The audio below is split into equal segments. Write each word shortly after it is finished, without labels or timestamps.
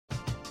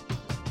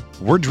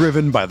We're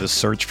driven by the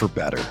search for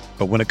better.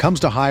 But when it comes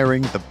to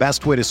hiring, the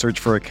best way to search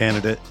for a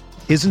candidate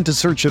isn't to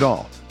search at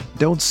all.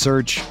 Don't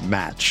search,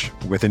 match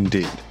with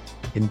Indeed.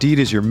 Indeed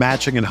is your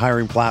matching and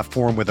hiring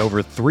platform with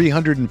over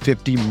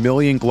 350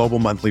 million global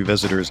monthly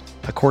visitors,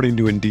 according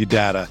to Indeed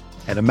data,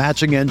 and a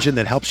matching engine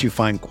that helps you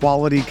find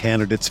quality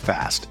candidates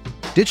fast.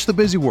 Ditch the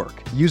busy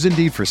work. Use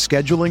Indeed for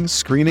scheduling,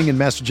 screening, and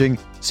messaging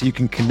so you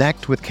can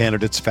connect with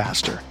candidates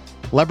faster.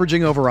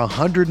 Leveraging over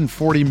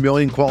 140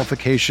 million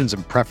qualifications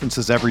and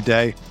preferences every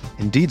day,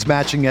 Indeed's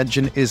matching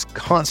engine is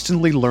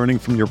constantly learning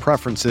from your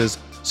preferences,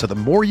 so the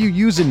more you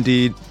use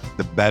Indeed,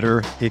 the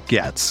better it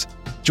gets.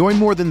 Join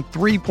more than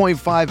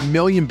 3.5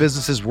 million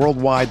businesses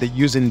worldwide that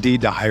use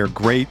Indeed to hire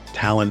great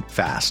talent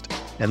fast.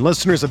 And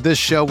listeners of this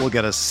show will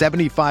get a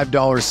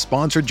 $75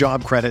 sponsored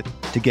job credit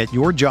to get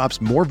your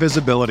jobs more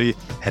visibility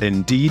at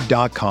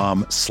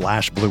Indeed.com/Blue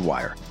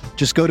Wire.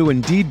 Just go to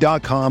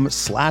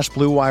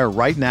Indeed.com/Blue Wire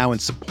right now and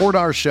support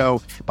our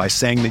show by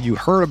saying that you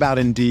heard about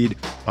Indeed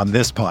on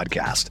this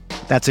podcast.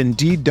 That's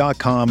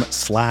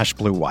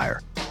Indeed.com/Blue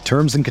Wire.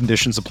 Terms and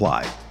conditions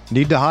apply.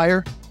 Need to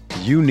hire?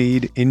 You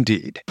need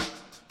Indeed.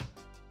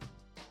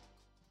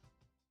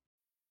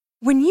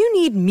 When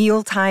you need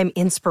mealtime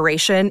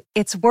inspiration,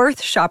 it's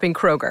worth shopping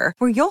Kroger,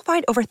 where you'll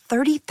find over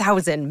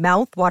 30,000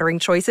 mouth-watering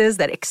choices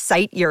that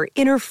excite your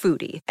inner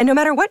foodie. And no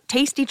matter what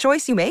tasty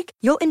choice you make,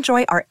 you'll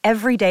enjoy our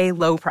everyday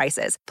low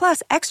prices,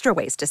 plus extra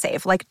ways to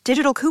save, like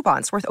digital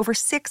coupons worth over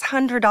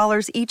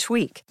 $600 each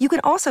week. You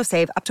can also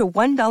save up to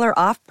 $1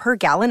 off per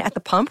gallon at the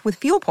pump with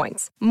fuel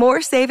points.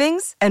 More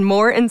savings and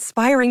more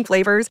inspiring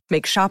flavors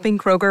make shopping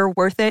Kroger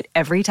worth it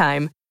every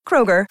time.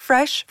 Kroger,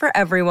 fresh for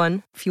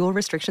everyone. Fuel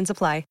restrictions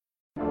apply.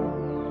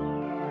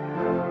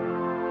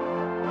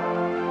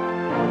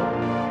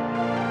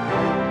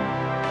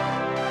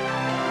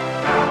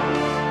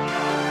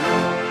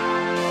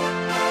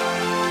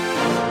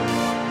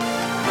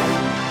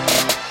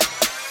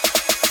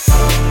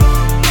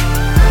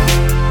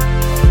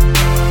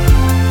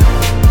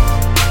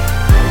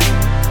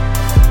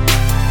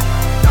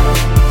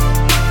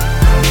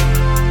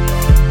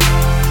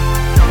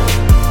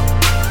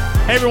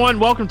 Hey everyone,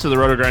 welcome to the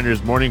Roto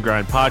Grinders Morning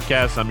Grind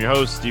Podcast. I'm your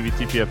host, Stevie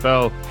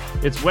TPFL.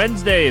 It's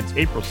Wednesday, it's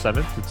April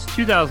 7th, it's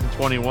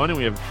 2021, and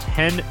we have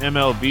 10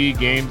 MLB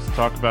games to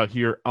talk about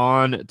here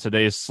on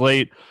today's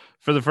slate.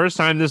 For the first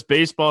time this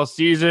baseball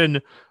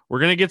season, we're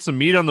going to get some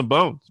meat on the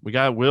bones. We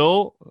got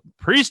Will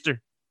Priester,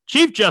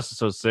 Chief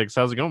Justice 06.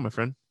 How's it going, my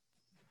friend?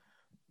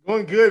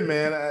 Going good,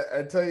 man.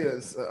 I tell you,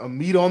 it's a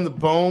meat on the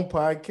bone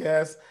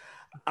podcast.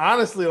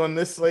 Honestly, on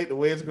this slate, the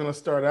way it's going to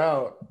start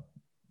out,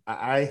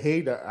 I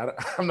hate it.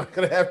 I'm not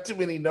going to have too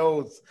many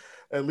no's,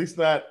 at least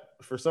not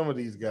for some of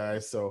these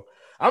guys. So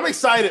I'm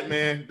excited,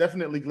 man.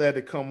 Definitely glad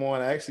to come on.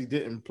 I actually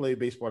didn't play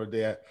baseball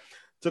today. I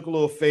took a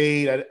little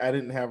fade. I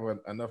didn't have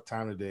enough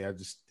time today. I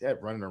just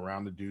had running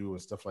around to do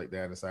and stuff like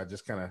that. And so I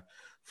just kind of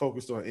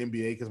focused on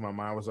NBA because my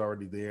mind was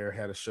already there,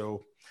 had a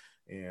show.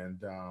 And,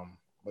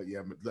 but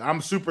yeah,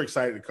 I'm super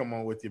excited to come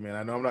on with you, man.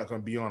 I know I'm not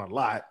going to be on a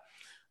lot.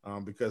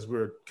 Because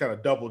we're kind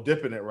of double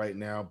dipping it right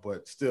now,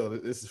 but still,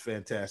 this is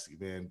fantastic,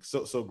 man.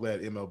 So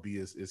glad MLB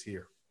is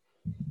here.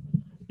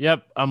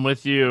 Yep, I'm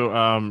with you.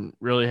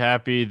 Really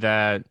happy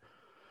that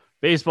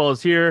baseball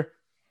is here.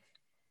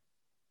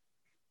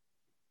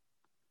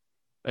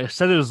 I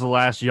said it was the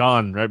last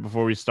yawn right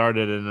before we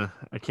started, and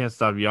I can't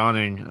stop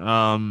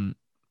yawning.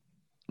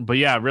 But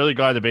yeah, really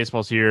glad that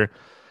baseball's here.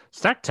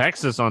 Stack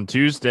Texas on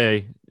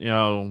Tuesday,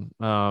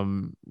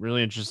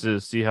 really interested to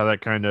see how that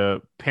kind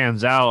of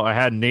pans out. I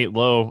had Nate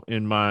Lowe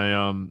in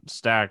my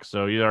stack,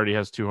 so he already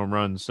has 2 home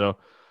runs. So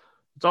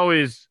it's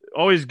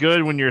always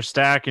good when you're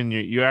stack and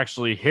you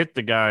actually hit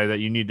the guy that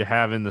you need to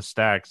have in the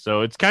stack.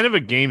 So it's kind of a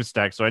game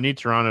stack. So I need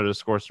Toronto to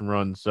score some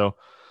runs. So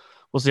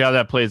we'll see how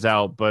that plays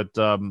out. But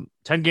 10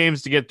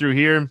 games to get through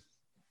here.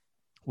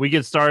 We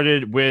get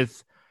started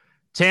with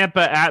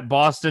Tampa at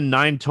Boston,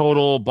 9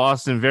 total.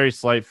 Boston, very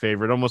slight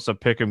favorite, almost a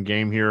pick'em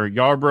game here.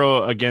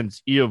 Yarbrough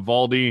against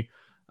Eovaldi.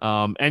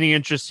 Any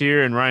interest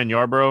here in Ryan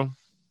Yarbrough?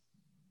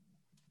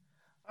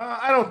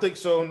 I don't think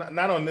so.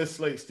 Not on this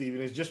slate,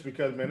 Steven. It's just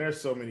because, man,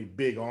 there's so many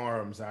big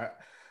arms. I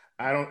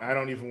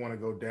don't even want to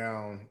go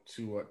down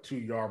to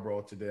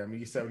Yarbrough today. I mean,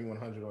 he's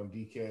 7,100 on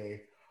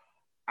DK.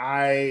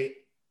 I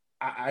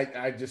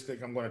just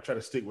think I'm going to try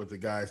to stick with the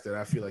guys that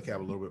I feel like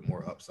have a little bit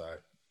more upside.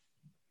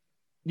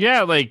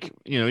 Yeah,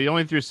 he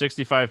only threw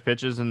 65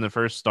 pitches in the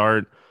first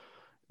start.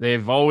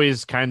 They've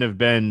always kind of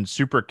been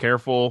super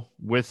careful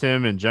with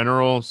him in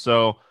general.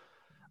 So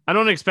I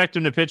don't expect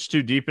him to pitch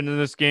too deep into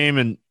this game.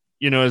 And,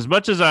 as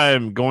much as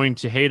I'm going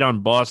to hate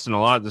on Boston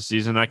a lot this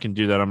season, I can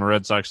do that. I'm a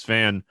Red Sox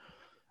fan.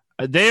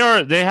 They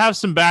have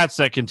some bats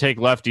that can take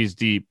lefties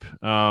deep.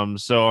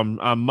 So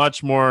I'm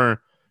much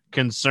more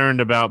concerned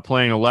about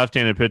playing a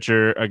left-handed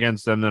pitcher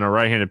against them than a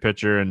right-handed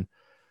pitcher. And,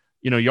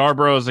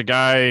 Yarbrough is a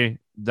guy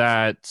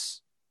that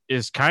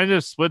is kind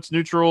of splits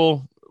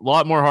neutral, a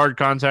lot more hard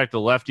contact to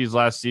lefties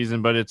last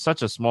season, but it's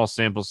such a small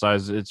sample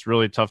size. It's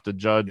really tough to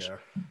judge.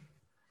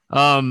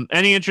 Yeah.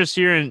 Any interest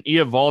here in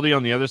Eovaldi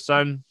on the other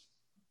side?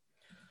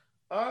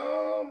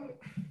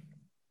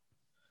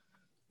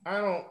 I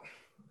don't.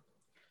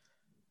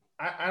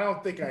 I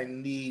don't think I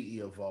need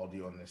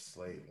Eovaldi on this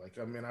slate. Like,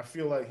 I mean, I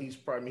feel like he's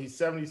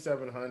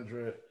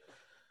 7,700.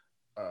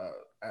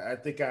 I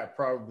think I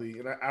probably,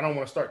 and I don't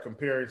want to start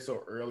comparing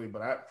so early,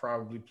 but I'd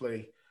probably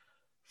play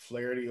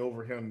Flaherty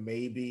over him,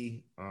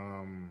 maybe,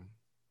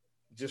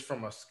 just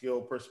from a skill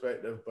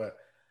perspective. But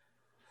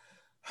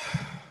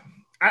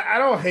I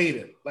don't hate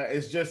it. Like,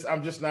 it's just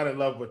I'm just not in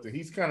love with it.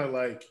 He's kind of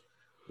like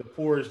the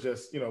pour is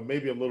just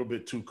maybe a little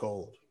bit too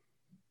cold.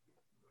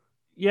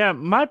 Yeah,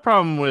 my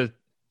problem with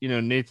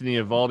Nathan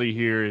Eovaldi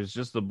here is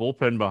just the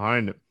bullpen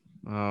behind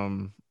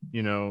him.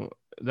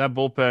 That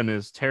bullpen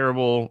is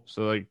terrible,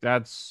 so like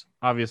that's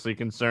obviously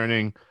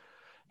concerning.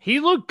 He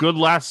looked good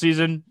last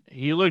season.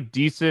 He looked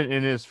decent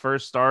in his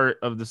first start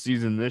of the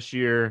season this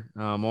year.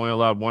 Only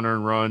allowed 1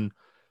 earned run,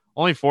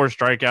 only 4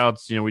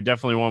 strikeouts. We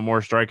definitely want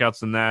more strikeouts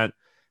than that.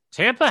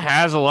 Tampa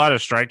has a lot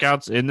of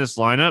strikeouts in this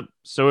lineup,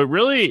 so it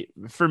really,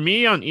 for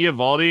me on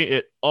Eovaldi,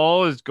 it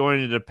all is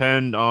going to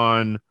depend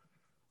on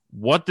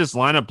what this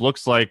lineup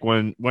looks like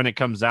when it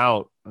comes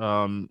out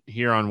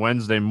here on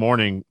Wednesday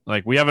morning.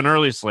 Like, we have an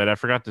early slate. I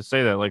forgot to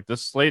say that. Like,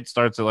 this slate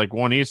starts at like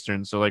 1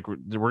 Eastern, so like we're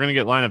going to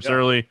get lineups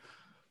early.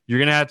 You're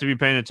going to have to be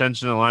paying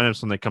attention to the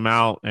lineups when they come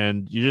out,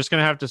 and you're just going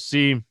to have to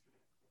see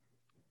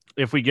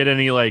if we get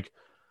any like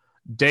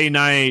day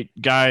night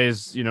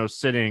guys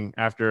sitting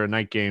after a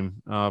night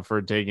game for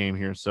a day game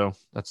here. So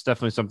that's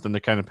definitely something to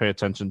kind of pay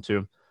attention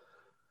to.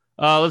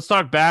 Let's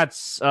talk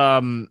bats.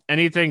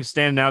 Anything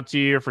standing out to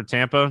you here for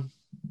Tampa?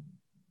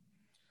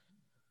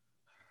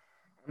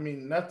 I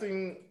mean,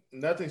 nothing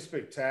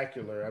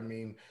spectacular. I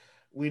mean,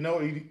 we know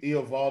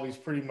Eovaldi's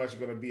pretty much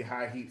going to be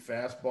high heat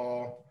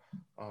fastball.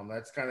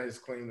 That's kind of his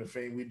claim to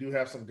fame. We do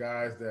have some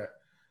guys that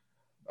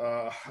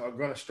are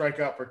going to strike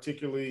out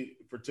particularly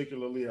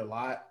a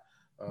lot,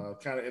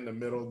 kind of in the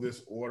middle of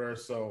this order.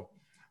 So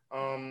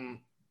I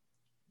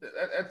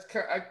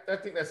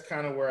think that's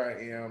kind of where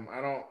I am. I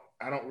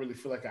don't really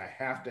feel like I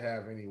have to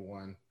have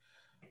anyone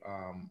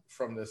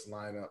from this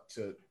lineup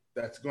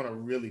that's going to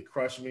really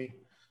crush me,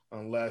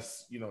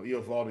 unless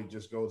Eovaldi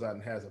just goes out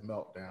and has a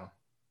meltdown.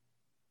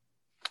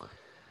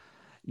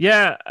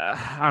 Yeah,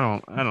 I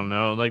don't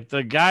know. Like,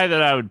 the guy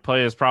that I would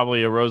play is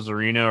probably a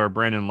Rosarino or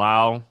Brandon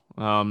Lau.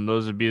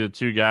 Those would be the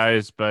 2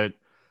 guys, but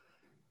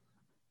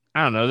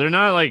I don't know. They're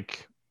not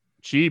like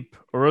cheap.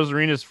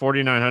 Rosarino's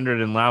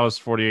 4,900 and Lau is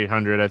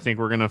 4,800. I think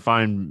we're gonna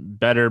find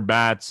better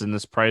bats in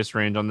this price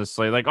range on this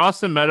slate. Like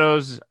Austin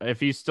Meadows, if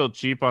he's still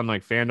cheap on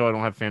like FanDuel, I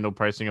don't have FanDuel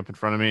pricing up in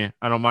front of me.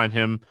 I don't mind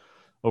him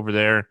over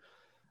there.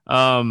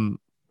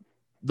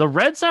 The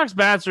Red Sox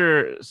bats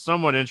are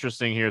somewhat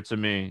interesting here to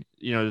me.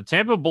 The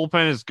Tampa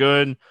bullpen is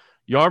good.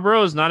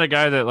 Yarbrough is not a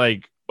guy that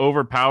like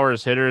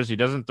overpowers hitters. He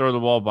doesn't throw the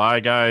ball by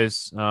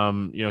guys.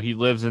 He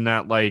lives in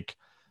that like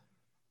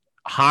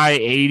high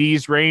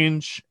 80s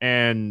range.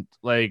 And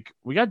like,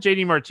 we got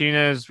JD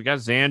Martinez, we got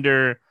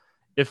Xander.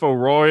 If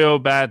Arroyo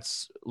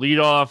bats lead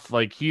off,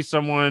 like he's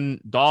someone,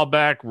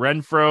 Dahlbeck,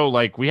 Renfroe,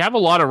 like we have a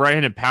lot of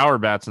right-handed power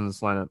bats in this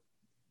lineup.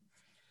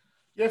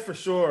 Yeah, for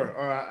sure.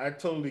 I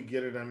totally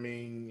get it. I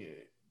mean,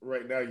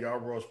 right now,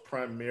 Yarbrough's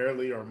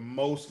primarily or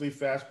mostly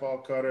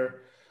fastball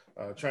cutter,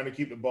 trying to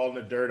keep the ball in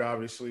the dirt,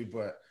 obviously.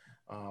 But,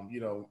 when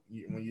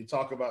you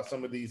talk about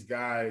some of these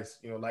guys,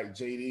 like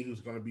JD,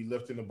 who's going to be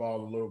lifting the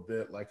ball a little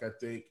bit, like I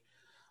think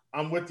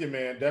I'm with you,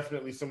 man.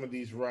 Definitely some of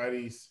these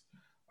righties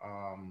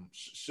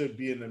should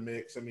be in the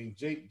mix. I mean,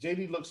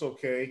 JD looks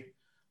okay.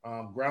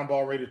 Ground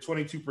ball rated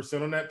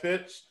 22% on that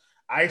pitch.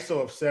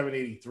 ISO of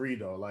 783,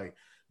 though. Like,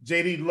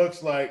 JD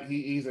looks like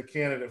he's a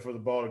candidate for the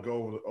ball to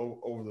go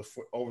over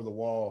the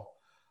wall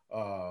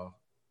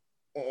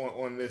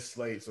on this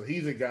slate. So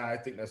he's a guy I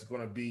think that's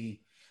going to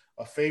be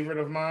a favorite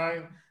of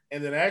mine.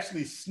 And then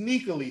actually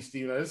sneakily,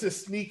 Steve, this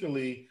is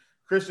sneakily,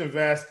 Christian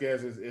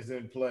Vasquez is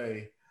in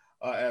play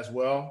as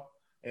well.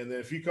 And then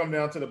if you come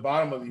down to the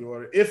bottom of the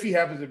order, if he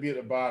happens to be at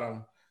the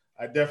bottom,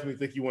 I definitely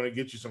think you want to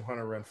get you some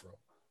Hunter Renfroe.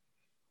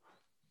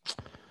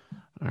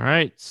 All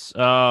right.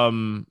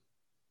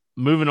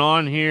 Moving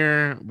on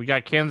here, we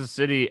got Kansas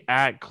City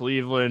at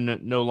Cleveland.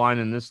 No line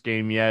in this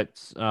game yet.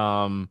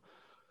 Junis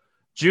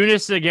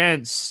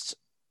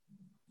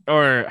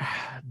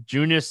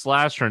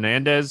 /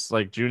 Hernandez.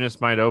 Like,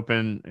 Junis might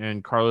open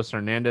and Carlos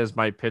Hernandez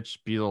might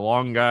be the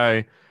long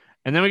guy.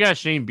 And then we got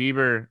Shane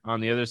Bieber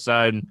on the other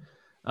side.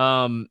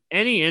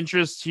 Any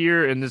interest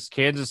here in this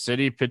Kansas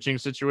City pitching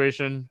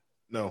situation?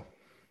 No.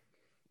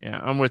 Yeah,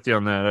 I'm with you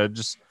on that.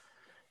 Just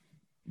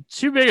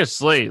too big a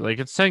slate. Like,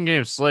 it's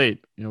 10-game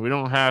slate. We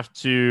don't have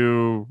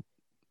to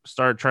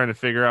start trying to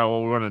figure out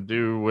what we want to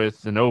do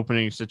with an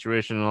opening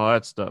situation and all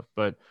that stuff.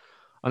 But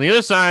on the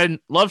other side,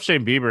 love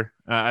Shane Bieber.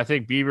 I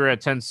think Bieber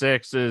at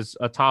 10-6 is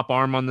a top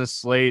arm on this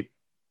slate.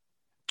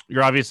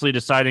 You're obviously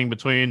deciding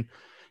between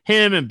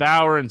him and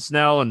Bauer and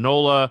Snell and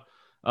Nola.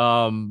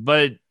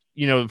 But,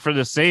 for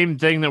the same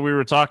thing that we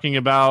were talking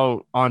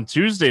about on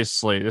Tuesday's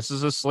slate, this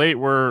is a slate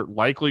we're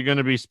likely going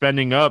to be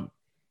spending up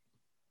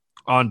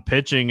on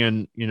pitching,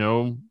 and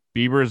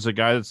Bieber is the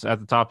guy that's at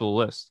the top of the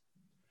list.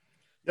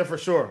 Yeah, for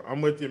sure.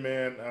 I'm with you,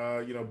 man.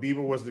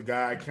 Bieber was the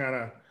guy I kind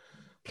of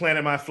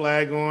planted my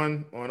flag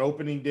on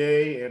opening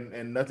day,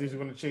 and nothing's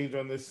going to change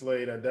on this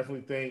slate. I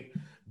definitely think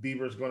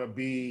Bieber's going to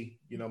be,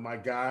 my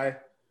guy,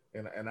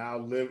 and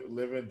I'll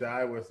live and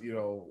die with,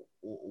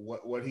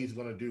 what he's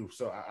going to do.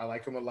 So I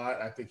like him a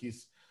lot. I think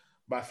he's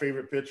my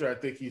favorite pitcher. I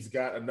think he's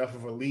got enough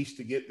of a leash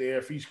to get there.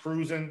 If he's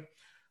cruising,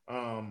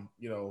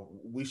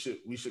 we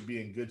should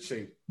be in good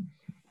shape.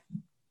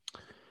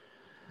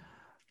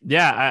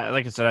 Yeah,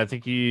 like I said, I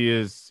think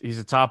he's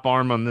a top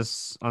arm on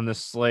this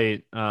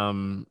slate.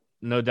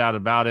 No doubt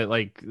about it.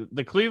 Like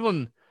the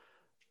Cleveland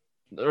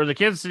or the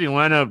Kansas City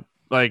lineup,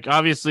 like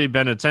obviously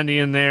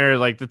Benintendi in there,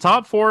 like the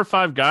top 4 or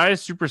 5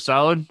 guys, super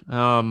solid.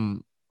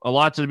 A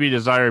lot to be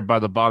desired by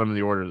the bottom of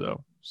the order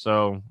though.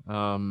 So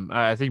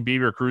I think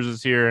Bieber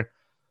cruises here.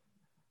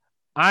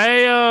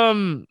 I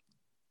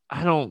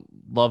don't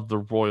love the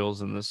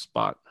Royals in this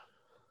spot.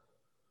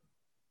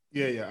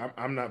 Yeah,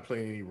 I'm not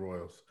playing any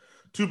Royals.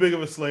 Too big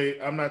of a slate.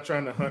 I'm not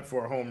trying to hunt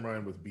for a home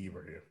run with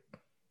Bieber here.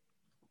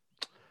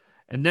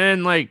 And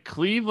then like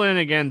Cleveland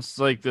against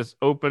like this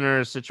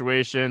opener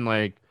situation,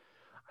 like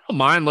I don't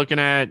mind looking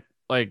at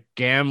like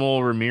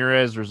Gamble,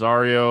 Ramirez,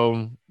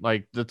 Rosario,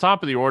 like the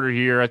top of the order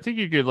here. I think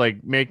you could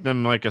like make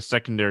them like a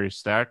secondary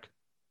stack.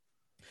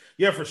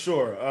 Yeah, for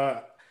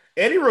sure.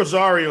 Eddie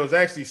Rosario is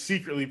actually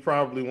secretly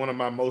probably one of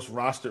my most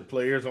rostered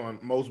players on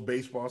most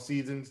baseball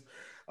seasons.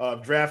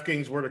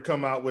 DraftKings were to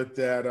come out with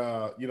that,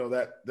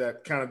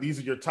 that kind of, these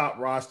are your top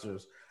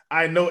rosters.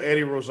 I know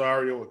Eddie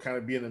Rosario would kind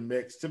of be in the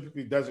mix.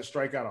 Typically doesn't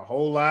strike out a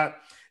whole lot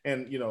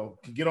and,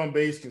 can get on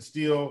base, can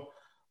steal.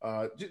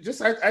 I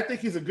think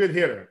he's a good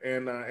hitter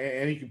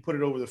and he can put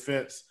it over the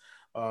fence,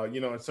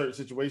 in certain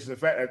situations. In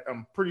fact,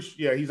 I'm pretty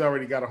sure, he's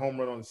already got a home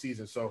run on the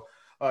season. So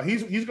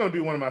he's going to be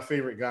one of my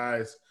favorite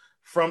guys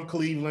from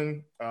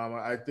Cleveland.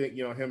 I think,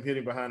 him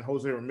hitting behind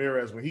Jose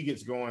Ramirez when he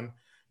gets going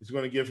is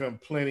going to give him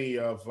plenty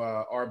of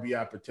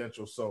RBI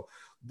potential. So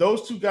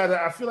those two guys,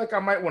 I feel like I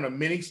might want to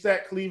mini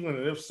stack Cleveland,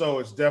 and if so,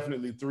 it's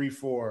definitely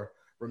 3-4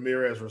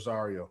 Ramirez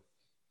Rosario.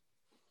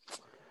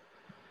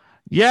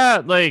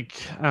 Yeah, like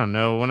I don't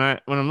know when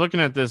I'm looking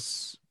at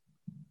this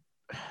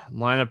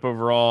lineup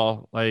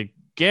overall, like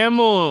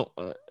Gamble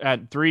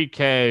at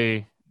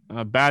 3K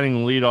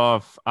batting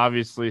leadoff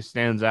obviously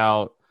stands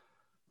out,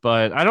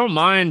 but I don't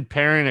mind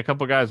pairing a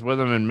couple guys with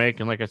him and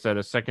making, like I said,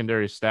 a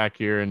secondary stack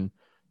here, and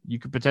you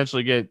could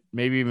potentially get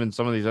maybe even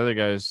some of these other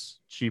guys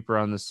cheaper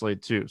on this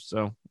slate too.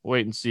 So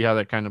wait and see how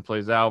that kind of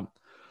plays out.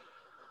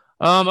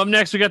 Up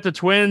next, we got the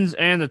Twins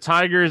and the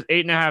Tigers,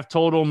 8.5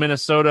 total.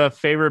 Minnesota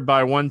favored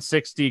by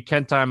 160.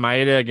 Kenta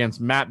Maeda against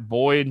Matt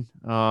Boyd.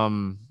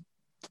 Any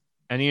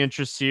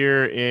interest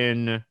here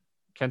in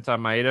Kenta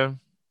Maeda?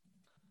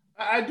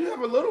 I do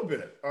have a little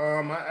bit.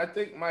 I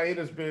think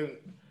Maeda's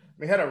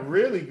had a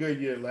really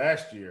good year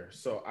last year.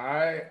 So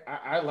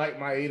I like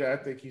Maeda.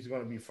 I think he's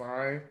going to be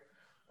fine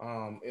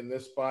in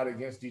this spot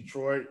against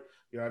Detroit.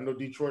 I know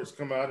Detroit's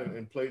come out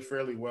and played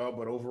fairly well,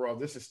 but overall,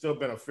 this has still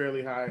been a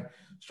fairly high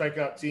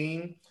strikeout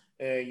team.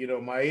 And,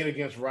 Maeda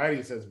against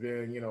righties has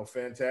been,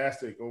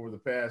 fantastic over the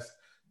past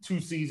 2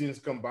 seasons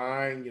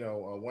combined,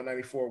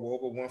 194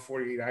 WOBA,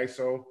 148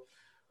 ISO,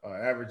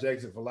 average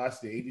exit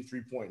velocity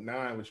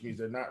 83.9, which means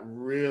they're not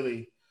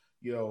really,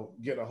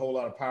 getting a whole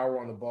lot of power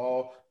on the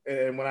ball.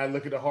 And when I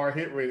look at the hard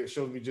hit rate, it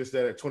shows me just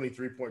that at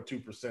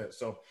 23.2%.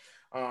 So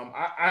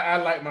I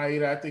like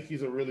Maeda. I think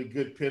he's a really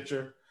good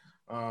pitcher.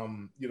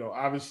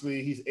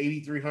 Obviously he's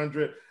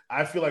 8,300.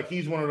 I feel like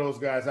he's one of those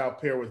guys I'll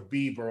pair with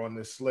Bieber on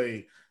this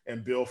slate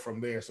and build from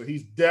there. So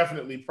he's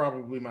definitely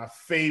probably my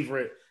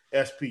favorite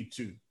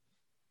SP2.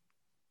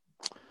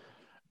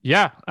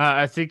 Yeah,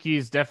 I think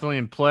he's definitely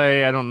in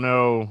play. I don't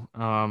know.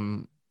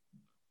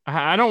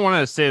 I don't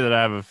want to say that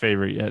I have a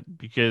favorite yet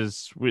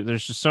because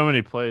there's just so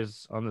many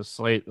plays on this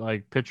slate,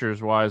 like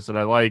pitchers wise, that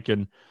I like.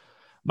 And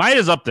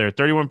Maeda's up there,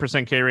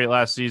 31% K rate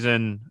last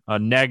season, a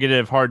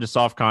negative hard to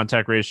soft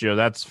contact ratio.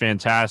 That's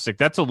fantastic.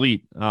 That's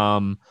elite.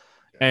 And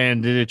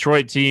the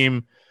Detroit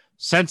team,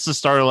 since the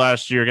start of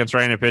last year against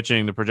right-handed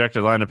pitching, the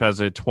projected lineup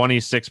has a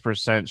 26%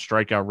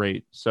 strikeout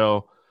rate.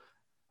 So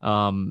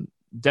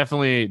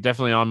definitely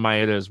on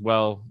Maeda as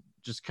well.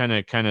 Just kind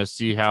of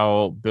see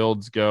how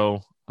builds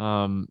go.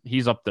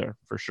 He's up there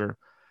for sure.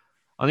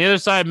 On the other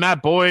side,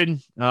 Matt Boyd.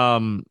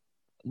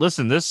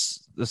 Listen,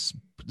 this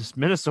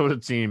Minnesota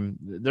team,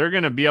 they're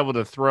going to be able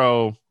to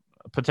throw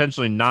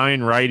potentially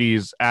 9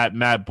 righties at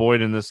Matt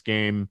Boyd in this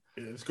game.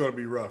 It's going to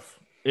be rough.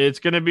 It's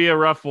going to be a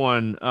rough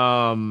one.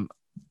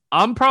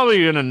 I'm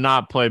probably going to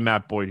not play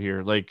Matt Boyd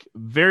here. Like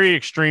very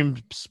extreme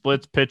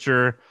splits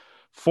pitcher,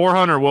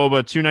 400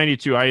 WOBA,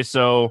 292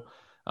 ISO,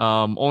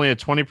 only a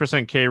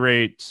 20% K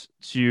rate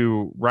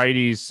to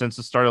righties since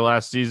the start of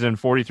last season,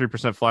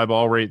 43% fly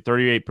ball rate,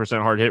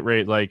 38% hard hit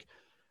rate. Like,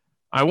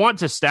 I want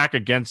to stack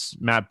against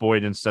Matt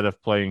Boyd instead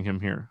of playing him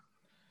here.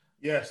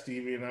 Yeah,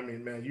 Stevie. And I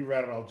mean, man, you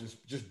rattled off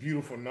just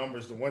beautiful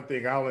numbers. The one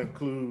thing I'll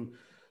include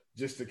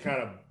just to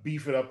kind of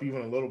beef it up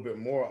even a little bit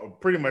more,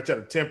 pretty much at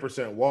a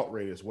 10% walk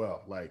rate as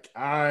well. Like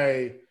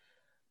I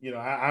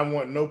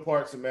want no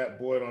parts of Matt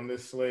Boyd on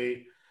this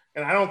slate.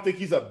 And I don't think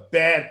he's a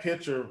bad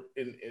pitcher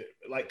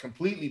like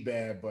completely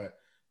bad, but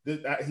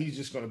he's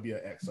just going to be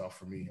an X off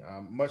for me.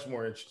 I'm much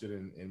more interested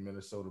in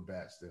Minnesota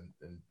bats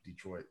than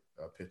Detroit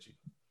pitching.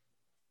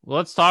 Well,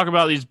 let's talk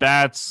about these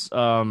bats.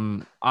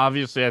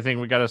 Obviously, I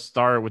think we got to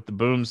start with the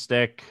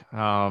boomstick.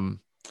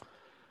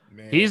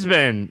 He's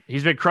been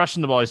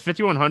crushing the ball. He's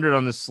 5,100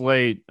 on the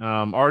slate.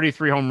 Already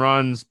 3 home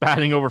runs,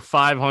 batting over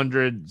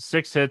 500,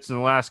 6 hits in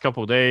the last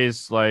couple of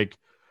days. Like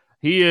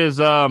he is,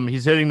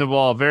 he's hitting the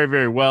ball very,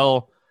 very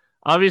well.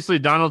 Obviously,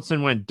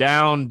 Donaldson went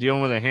down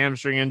dealing with a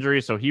hamstring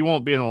injury, so he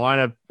won't be in the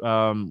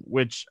lineup,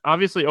 which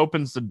obviously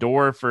opens the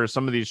door for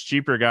some of these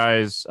cheaper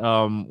guys.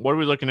 What are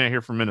we looking at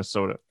here for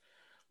Minnesota?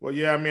 Well,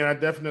 yeah, I mean, I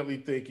definitely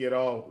think it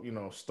all,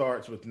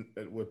 starts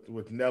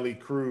with Nelly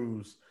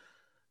Cruz.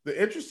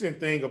 The interesting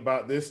thing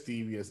about this,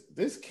 Stevie, is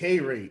this K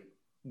rate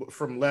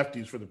from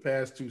lefties for the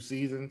past 2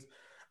 seasons.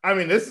 I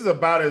mean, this is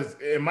about as,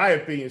 in my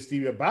opinion,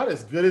 Stevie, about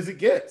as good as it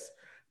gets.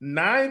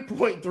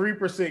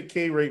 9.3%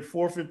 K rate,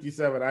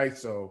 457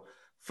 ISO,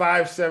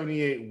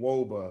 578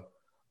 WOBA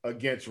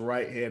against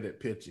right-handed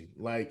pitching.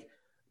 Like,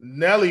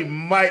 Nelly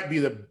might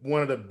be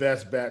one of the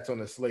best bats on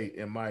the slate,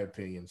 in my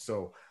opinion.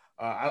 So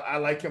I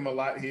like him a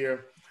lot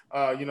here.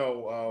 All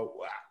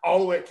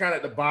the way kind of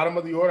at the bottom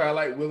of the order, I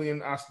like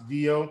Willian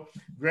Astudillo.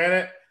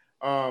 Granted,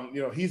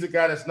 he's a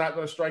guy that's not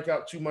going to strike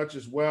out too much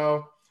as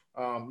well.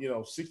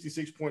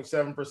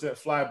 66.7%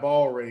 fly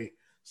ball rate,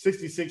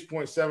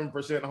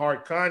 66.7%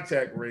 hard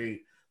contact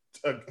rate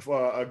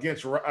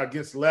against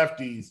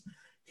lefties.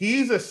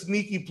 He's a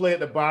sneaky play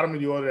at the bottom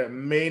of the order that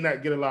may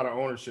not get a lot of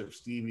ownership,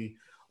 Stevie.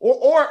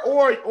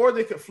 Or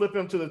they could flip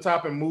him to the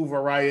top and move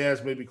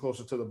Arraez maybe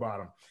closer to the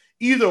bottom.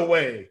 Either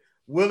way,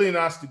 Willian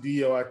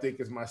Astudillo, I think,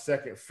 is my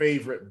second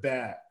favorite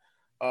bat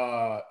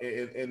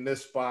in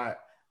this spot.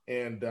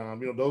 And,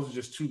 those are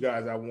just 2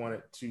 guys I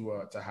wanted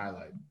to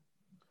highlight.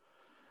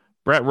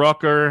 Brett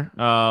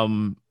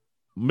Rooker,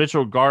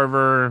 Mitchell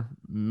Garver,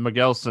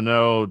 Miguel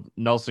Sano,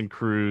 Nelson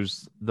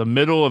Cruz. The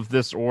middle of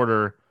this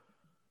order,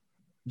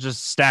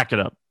 just stack it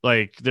up.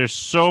 Like, there's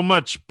so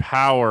much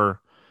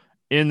power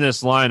in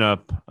this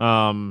lineup.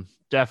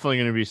 Definitely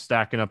going to be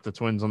stacking up the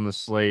Twins on the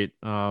slate.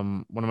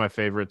 One of my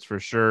favorites for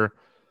sure.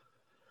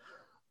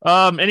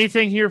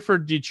 Anything here for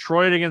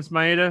Detroit against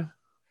Maeda?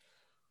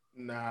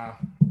 Nah,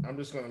 I'm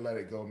just going to let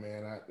it go,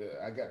 man.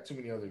 I got too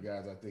many other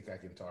guys I think I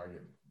can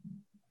target.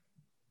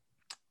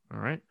 All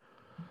right.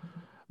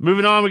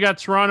 Moving on, we got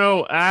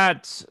Toronto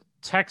at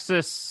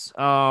Texas.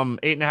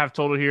 8.5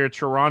 total here.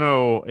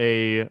 Toronto,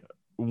 a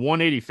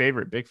 180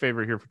 favorite. Big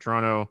favorite here for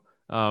Toronto.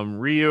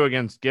 Ryu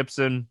against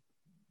Gibson.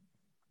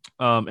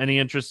 Any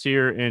interest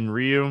here in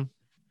Ryu?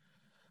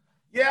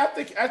 Yeah,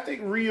 I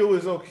think Ryu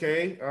is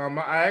okay.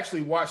 I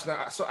actually watched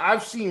that. So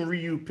I've seen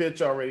Ryu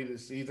pitch already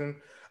this season.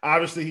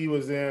 Obviously, he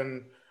was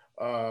in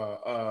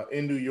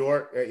New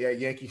York at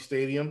Yankee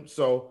Stadium.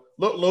 So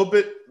a little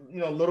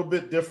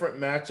bit different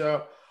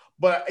matchup.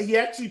 But he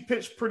actually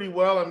pitched pretty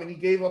well. I mean, he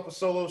gave up a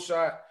solo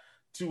shot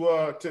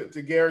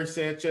to Gary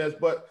Sanchez.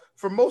 But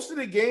for most of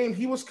the game,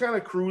 he was kind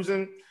of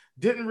cruising.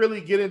 Didn't really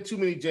get in too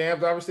many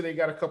jams. Obviously, they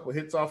got a couple of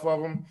hits off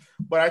of him.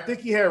 But I think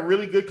he had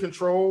really good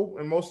control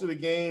in most of the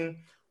game.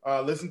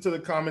 Listen to the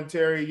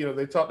commentary.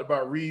 They talked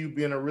about Ryu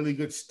being a really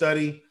good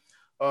study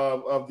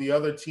of the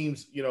other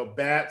team's,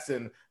 bats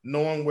and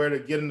knowing where to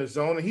get in the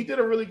zone. And he did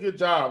a really good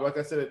job, like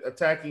I said, at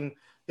attacking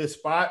his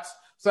spots.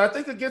 So I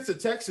think against the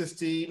Texas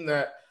team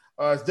that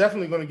is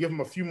definitely going to give him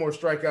a few more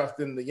strikeouts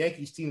than the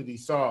Yankees team that he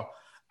saw.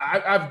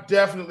 I've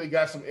definitely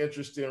got some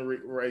interest in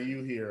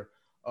Ryu here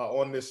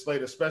on this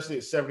slate, especially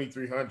at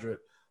 7,300.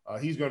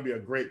 He's going to be a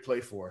great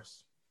play for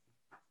us.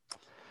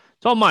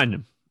 Don't mind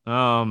him.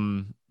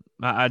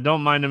 I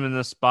don't mind him in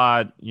this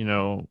spot.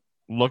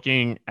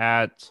 Looking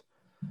at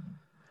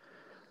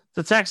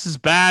the Texas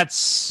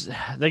bats,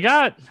 they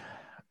got,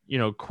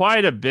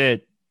 quite a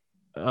bit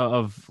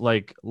of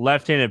like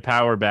left-handed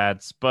power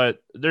bats,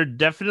 but they're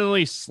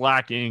definitely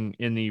slacking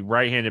in the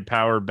right-handed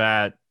power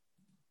bat,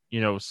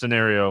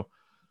 scenario.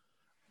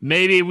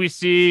 Maybe we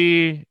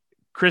see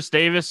Chris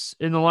Davis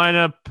in the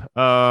lineup,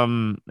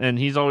 and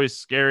he's always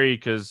scary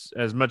because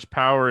as much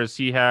power as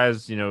he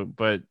has,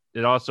 but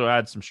it also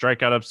adds some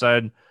strikeout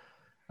upside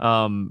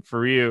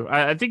for you.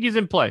 I think he's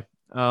in play.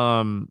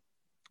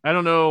 I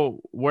don't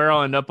know where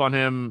I'll end up on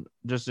him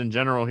just in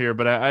general here,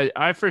 but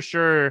I for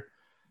sure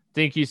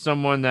think he's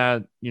someone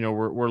that,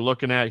 we're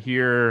looking at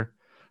here.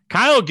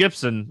 Kyle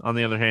Gibson, on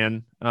the other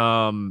hand,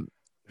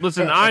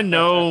 listen, I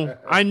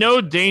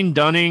know Dane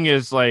Dunning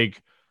is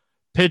like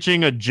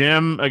pitching a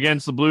gem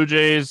against the Blue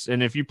Jays.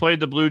 And if you played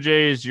the Blue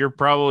Jays, you're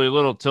probably a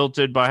little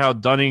tilted by how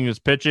Dunning is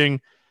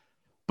pitching,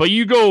 but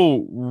you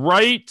go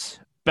right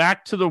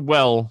back to the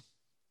well.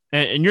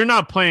 And you're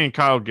not playing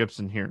Kyle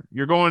Gibson here.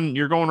 You're going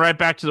right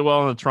back to the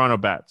well in the Toronto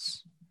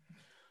bats.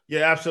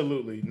 Yeah,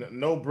 absolutely.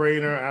 No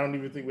brainer. I don't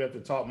even think we have to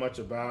talk much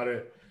about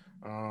it.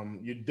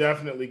 You're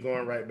definitely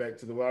going right back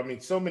to the well. I mean,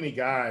 so many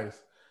guys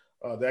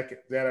that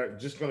are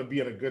just going to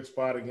be in a good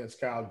spot against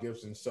Kyle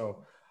Gibson.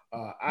 So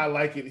I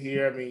like it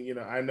here. I mean,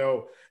 I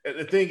know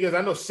the thing is,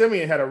 I know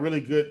Semien had a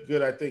really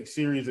good, I think,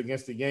 series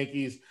against the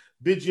Yankees.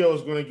 Biggio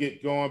is going to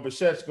get going.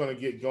 Bichette's going to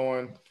get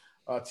going.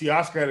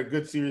 Teoscar had a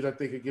good series, I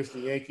think, against the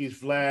Yankees.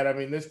 Vlad, I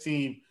mean, this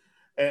team,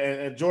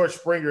 and George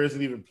Springer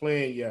isn't even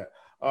playing yet.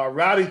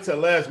 Rowdy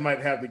Tellez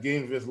might have the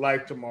game of his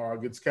life tomorrow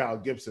against Kyle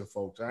Gibson,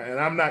 folks. And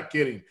I'm not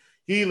kidding.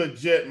 He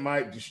legit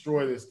might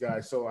destroy this guy.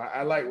 So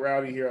I like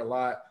Rowdy here a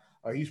lot.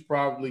 He's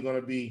probably going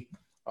to be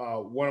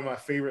one of my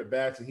favorite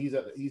bats, and he's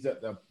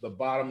at the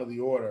bottom of the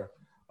order.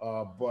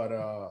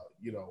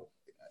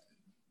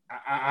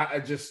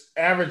 I just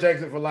average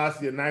exit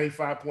velocity of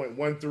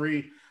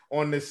 95.13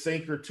 on this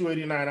sinker,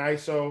 289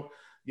 ISO.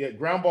 Yet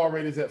ground ball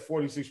rate is at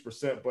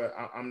 46%, but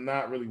I'm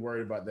not really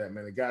worried about that,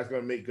 man. The guy's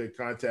going to make good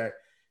contact.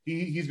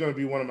 He's going to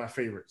be one of my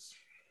favorites.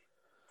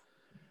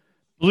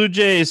 Blue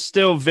Jay is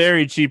still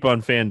very cheap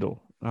on FanDuel.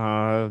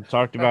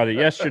 Talked about it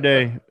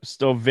yesterday.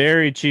 Still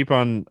very cheap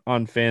on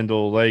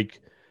FanDuel.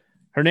 Like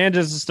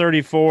Hernandez is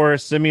 34,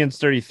 Simeon's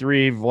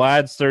 33,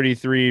 Vlad's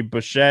 33,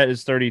 Bichette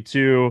is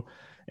 32,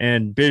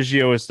 and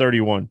Biggio is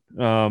 31.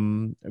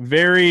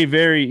 Very,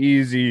 very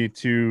easy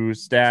to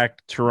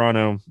stack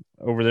Toronto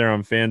over there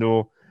on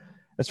FanDuel.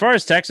 As far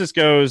as Texas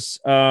goes,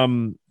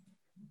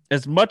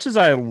 as much as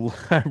I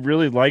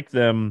really like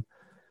them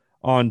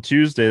on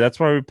Tuesday, that's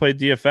why we played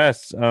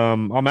DFS.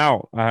 I'm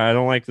out. I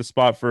don't like the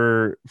spot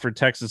for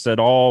Texas at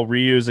all.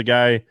 Ryu is a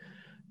guy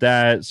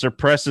that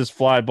suppresses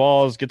fly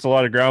balls, gets a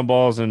lot of ground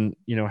balls, and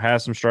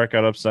has some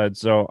strikeout upside.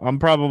 So I'm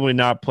probably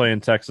not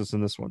playing Texas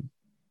in this one.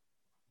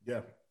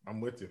 Yeah,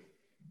 I'm with you.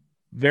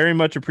 Very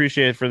much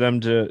appreciate for them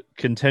to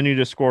continue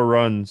to score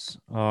runs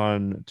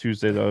on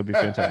Tuesday. That would be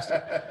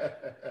fantastic.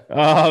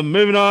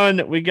 Moving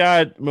on, we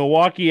got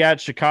Milwaukee at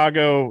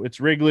Chicago. It's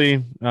Wrigley.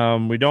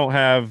 We don't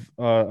have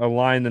a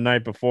line the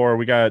night before.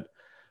 We got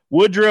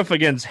Woodruff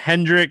against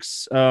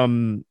Hendricks.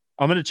 I'm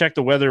going to check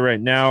the weather right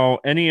now.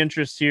 Any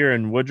interest here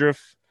in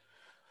Woodruff?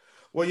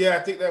 Well, yeah, I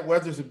think that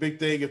weather's a big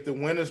thing. If the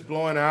wind is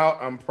blowing out,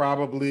 I'm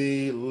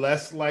probably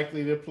less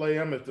likely to play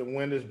him. If the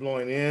wind is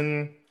blowing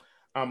in,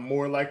 I'm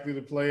more likely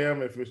to play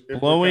him. If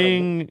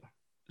blowing,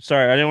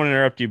 sorry, I didn't want to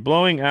interrupt you.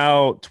 Blowing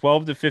out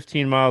 12 to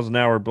 15 miles an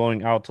hour,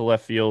 blowing out to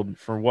left field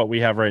for what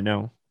we have right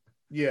now.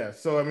 Yeah,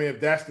 so I mean,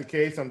 if that's the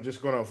case, I'm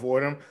just going to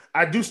avoid him.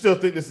 I do still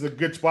think this is a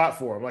good spot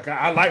for him. Like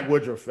I like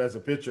Woodruff as a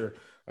pitcher.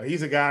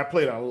 He's a guy I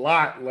played a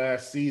lot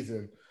last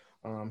season.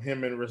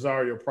 Him and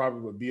Rosario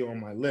probably would be on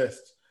my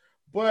list.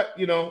 But,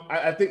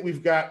 I think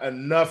we've got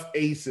enough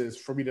aces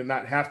for me to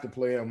not have to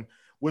play him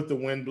with the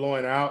wind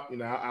blowing out.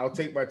 I'll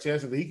take my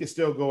chances. He can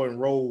still go and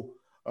roll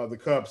the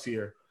Cubs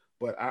here.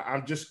 But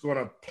I'm just going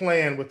to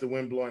plan with the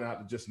wind blowing out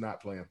to just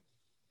not play him.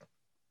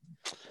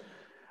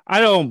 I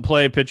don't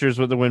play pitchers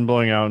with the wind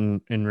blowing out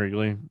in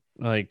Wrigley.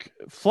 Like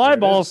fly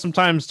balls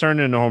sometimes turn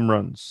into home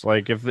runs.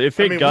 Like if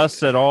it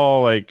gusts at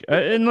all,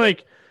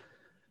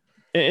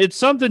 it's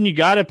something you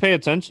got to pay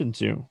attention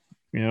to.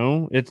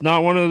 It's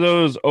not one of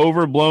those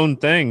overblown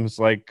things.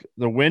 Like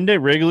the wind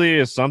at Wrigley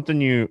is something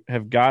you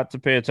have got to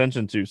pay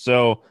attention to.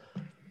 So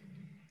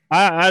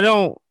I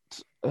don't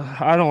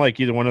like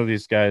either one of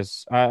these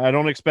guys. I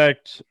don't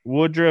expect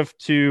Woodruff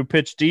to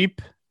pitch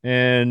deep,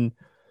 and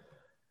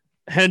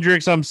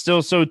Hendricks, I'm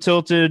still so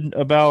tilted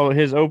about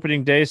his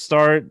opening day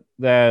start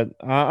that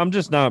I'm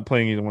just not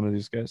playing either one of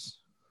these guys.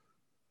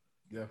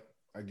 Yeah,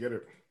 I get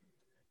it.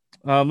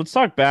 Let's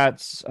talk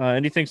bats.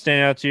 Anything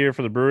standing out to you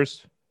for the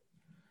Brewers?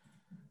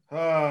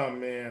 Oh,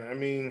 man. I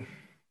mean,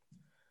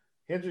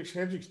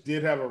 Hendricks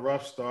did have a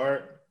rough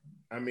start.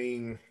 I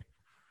mean,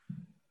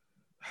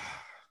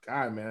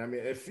 God, man. I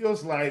mean, it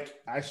feels like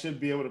I should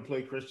be able to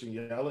play Christian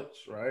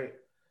Yelich, right?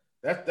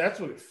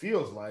 That's what it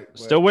feels like. But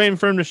still waiting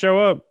for him to show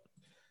up.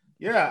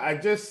 Yeah, I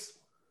just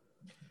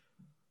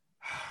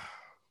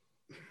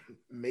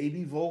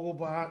maybe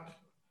Vogelbach.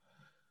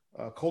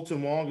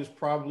 Colton Wong is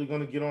probably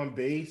going to get on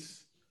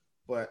base,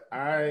 but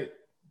I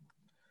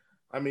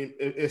mean,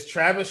 is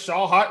Travis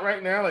Shaw hot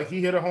right now? Like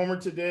he hit a homer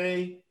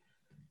today.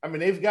 I mean,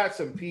 they've got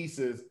some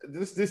pieces.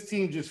 This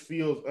team just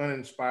feels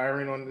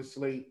uninspiring on this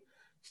slate,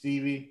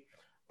 Stevie.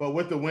 But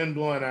with the wind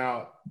blowing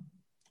out,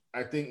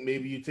 I think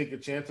maybe you take a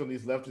chance on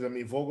these lefties. I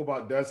mean,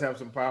 Vogelbach does have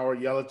some power.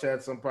 Yelich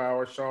has some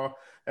power. Shaw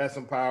has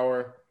some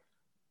power.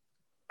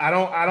 I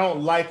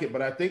don't like it,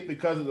 but I think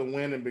because of the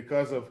wind and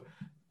because of,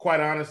 quite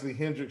honestly,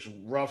 Hendricks'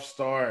 rough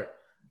start,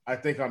 I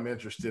think I'm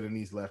interested in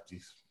these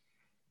lefties.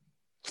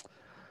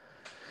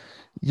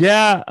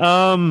 Yeah,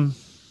 I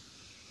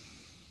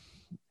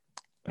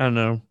don't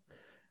know.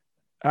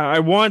 I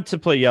want to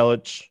play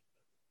Yelich.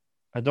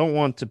 I don't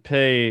want to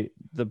pay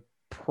the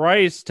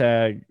price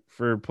tag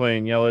for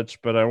playing Yelich,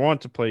 but I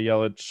want to play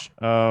Yelich.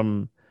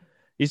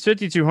 He's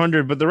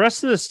 5,200, but the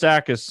rest of the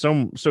stack is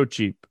so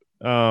cheap.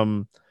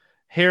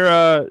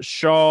 Hera,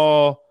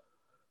 Shaw,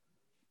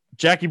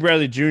 Jackie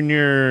Bradley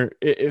Jr.,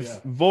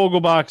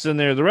 Vogelbach's in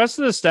there, the rest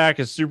of the stack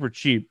is super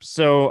cheap.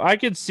 So I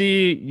could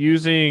see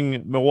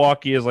using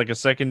Milwaukee as like a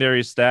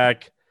secondary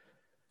stack,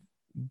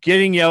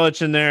 getting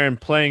Yelich in there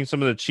and playing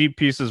some of the cheap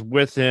pieces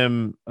with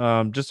him.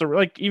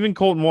 Like even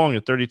Colton Wong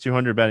at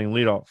 3,200 batting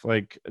leadoff,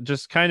 like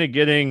just kind of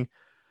getting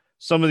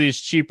some of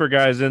these cheaper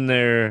guys in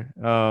there,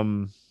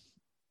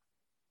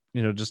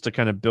 just to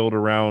kind of build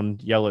around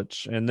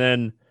Yelich. And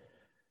then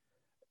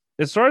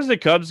as far as the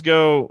Cubs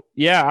go,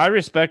 yeah, I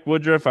respect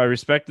Woodruff. I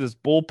respect this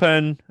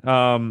bullpen.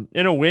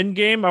 In a win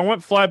game, I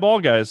want fly ball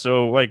guys.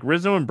 So like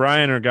Rizzo and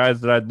Bryan are guys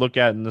that I'd look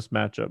at in this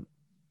matchup.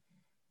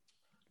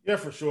 Yeah,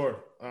 for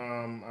sure.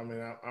 I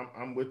mean,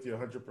 I'm with you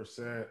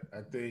 100%.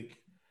 I think,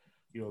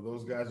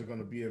 those guys are going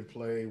to be in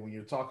play when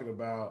you're talking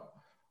about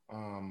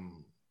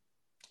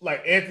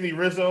like Anthony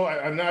Rizzo.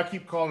 I know I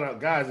keep calling out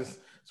guys. It's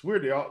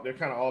weird. They're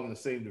kind of all in the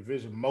same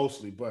division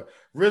mostly, but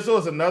Rizzo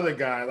is another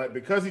guy. Like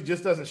because he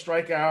just doesn't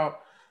strike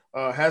out,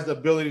 has the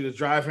ability to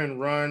drive in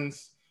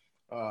runs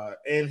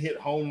and hit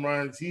home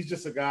runs. He's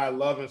just a guy I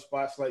love in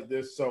spots like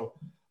this. So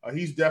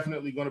he's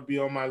definitely going to be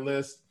on my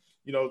list.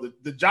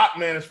 The Jock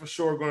Man is for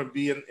sure going to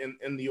be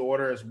in the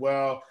order as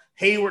well.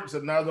 Hayward's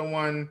another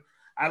one.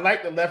 I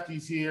like the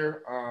lefties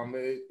here.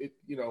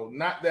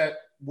 Not that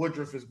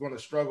Woodruff is going to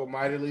struggle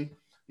mightily.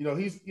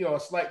 He's a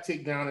slight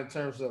tick down in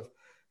terms of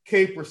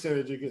K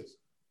percentage against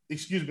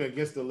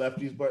the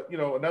lefties. But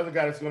another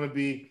guy that's going to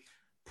be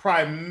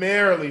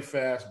primarily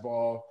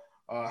fastball,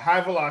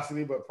 high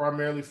velocity, but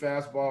primarily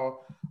fastball.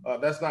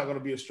 That's not going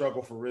to be a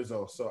struggle for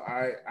Rizzo. So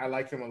I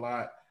like him a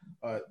lot.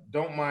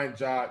 Don't mind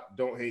Jock.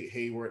 Don't hate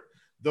Hayward.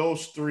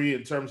 Those three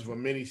in terms of a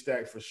mini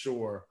stack for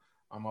sure.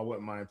 I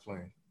wouldn't mind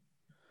playing.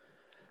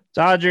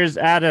 Dodgers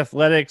at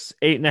Athletics,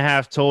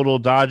 8.5 total.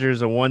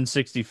 Dodgers a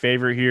 160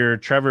 favorite here.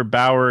 Trevor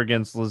Bauer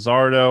against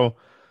Luzardo.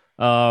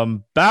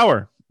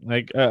 Bauer,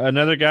 like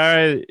another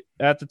guy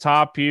at the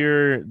top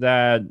here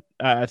that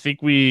I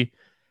think we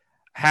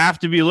have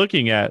to be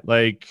looking at.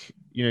 Like,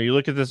 you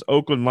look at this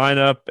Oakland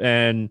lineup,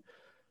 and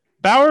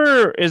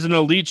Bauer is an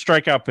elite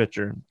strikeout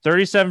pitcher.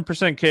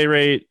 37% K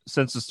rate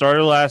since the start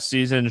of last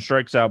season.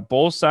 Strikes out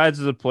both sides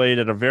of the plate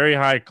at a very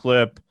high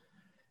clip.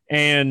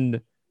 And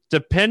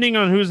depending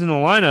on who's in the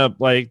lineup,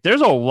 like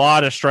there's a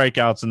lot of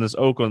strikeouts in this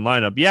Oakland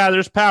lineup. Yeah,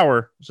 there's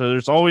power. So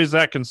there's always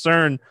that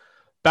concern.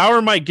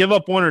 Bauer might give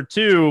up one or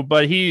two,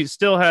 but he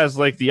still has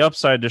like the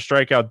upside to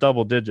strike out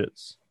double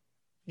digits.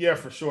 Yeah,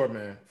 for sure,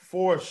 man.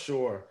 For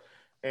sure.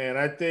 And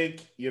I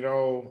think,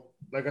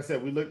 like I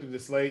said, we looked at the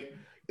slate.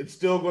 It's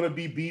still going to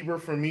be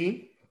Bieber for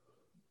me,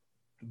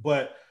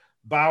 but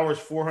Bauer's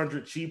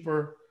 400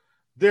 cheaper.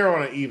 They're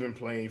on an even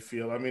playing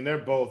field. I mean,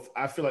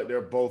 I feel like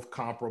they're both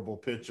comparable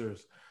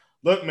pitchers.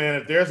 Look, man,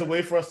 if there's a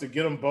way for us to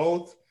get them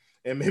both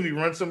and maybe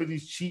run some of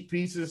these cheap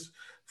pieces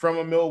from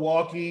a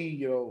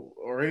Milwaukee,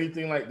 or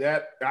anything like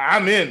that,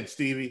 I'm in,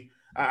 Stevie.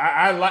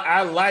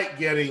 I like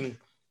getting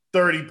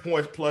 30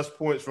 plus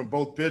points from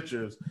both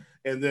pitchers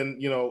and then,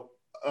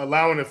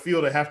 allowing the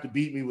field to have to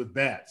beat me with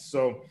bats.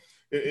 So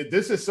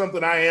this is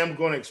something I am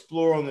going to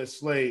explore on this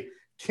slate.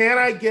 Can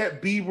I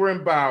get Bieber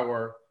and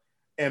Bauer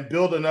and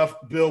build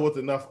with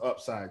enough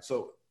upside?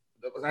 So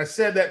I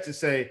said that to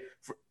say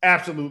for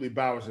absolutely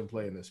Bauer's in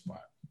play in this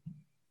spot.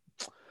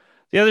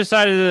 The other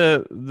side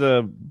of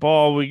the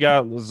ball, we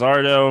got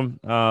Luzardo.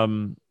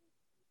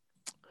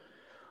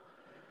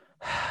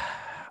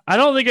 I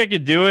don't think I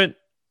could do it.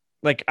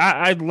 Like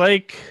I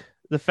like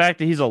the fact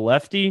that he's a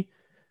lefty.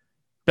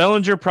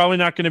 Bellinger probably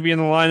not going to be in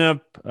the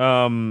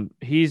lineup.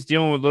 He's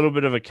dealing with a little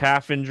bit of a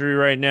calf injury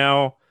right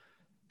now.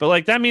 But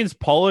like that means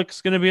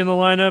Pollock's going to be in the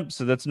lineup,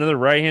 so that's another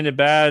right-handed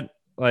bat.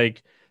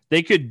 Like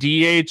they could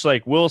DH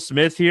like Will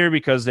Smith here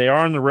because they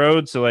are on the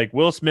road. So like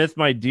Will Smith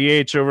might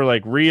DH over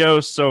like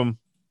Rios. So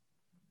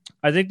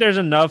I think there's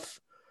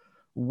enough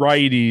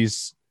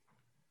righties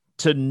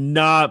to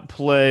not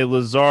play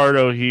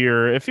Luzardo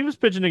here. If he was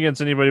pitching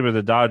against anybody but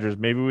the Dodgers,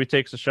 maybe we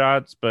take some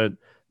shots. But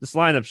this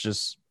lineup's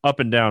just up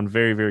and down,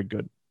 very, very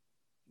good.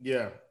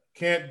 Yeah,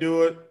 can't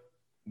do it,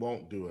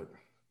 won't do it.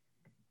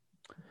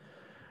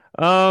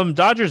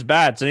 Dodgers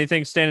bats.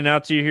 Anything standing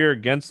out to you here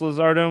against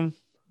Luzardo?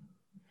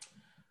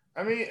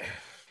 I mean,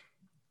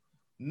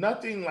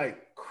 nothing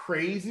like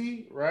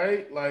crazy,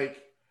 right?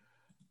 Like,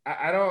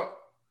 I don't.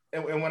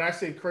 And when I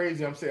say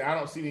crazy, I'm saying I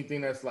don't see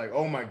anything that's like,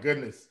 oh my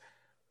goodness,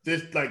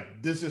 this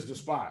is the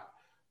spot.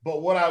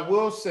 But what I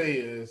will say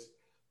is,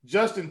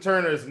 Justin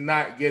Turner is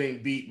not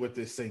getting beat with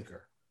this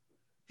sinker.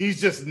 He's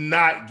just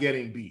not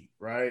getting beat,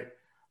 right?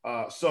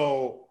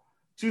 So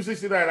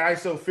 269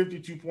 ISO,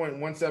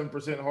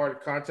 52.17%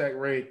 hard contact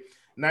rate,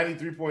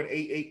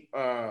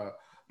 93.88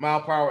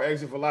 mile per hour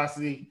exit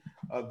velocity,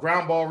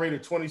 ground ball rate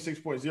of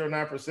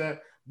 26.09%.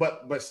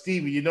 But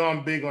Stevie,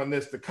 I'm big on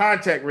this. The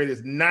contact rate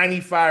is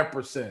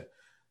 95%.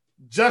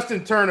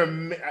 Justin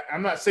Turner,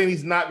 I'm not saying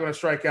he's not going to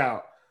strike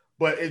out,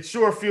 but it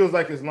sure feels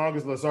like as long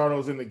as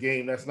Luzardo's in the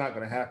game, that's not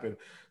going to happen.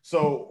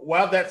 So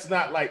while that's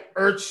not like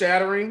earth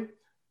shattering,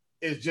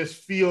 it just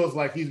feels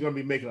like he's going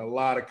to be making a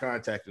lot of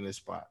contact in this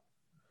spot.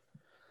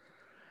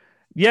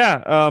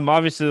 Yeah,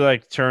 obviously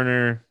like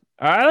Turner.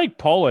 I like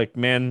Pollock,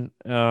 man.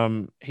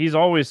 He's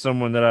always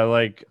someone that I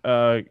like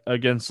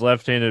against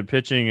left-handed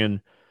pitching,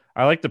 and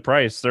I like the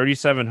price,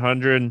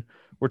 $3,700.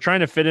 We're trying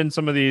to fit in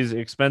some of these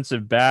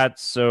expensive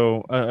bats,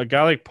 so a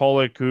guy like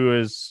Pollock, who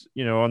is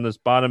on this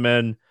bottom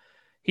end,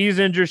 he's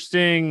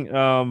interesting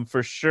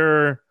for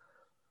sure.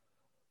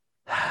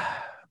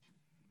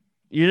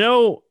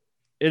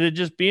 It'd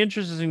just be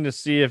interesting to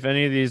see if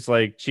any of these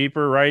like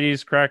cheaper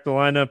righties crack the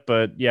lineup.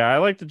 But yeah, I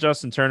like the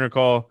Justin Turner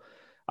call.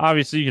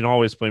 Obviously, you can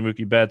always play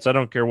Mookie Betts. I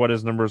don't care what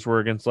his numbers were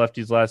against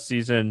lefties last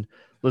season.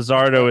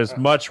 Luzardo is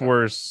much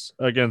worse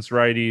against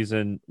righties,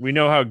 and we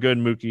know how good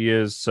Mookie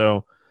is,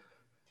 so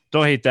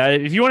don't hate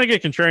that. If you want to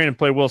get contrarian and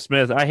play Will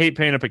Smith, I hate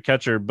paying up a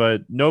catcher,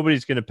 but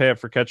nobody's going to pay up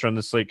for catcher on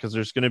this slate because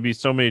there's going to be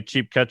so many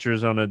cheap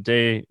catchers on a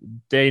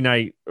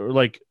day-night, or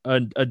like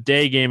a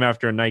day game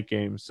after a night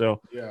game.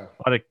 So yeah,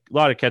 a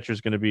lot of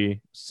catchers going to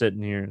be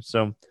sitting here.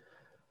 So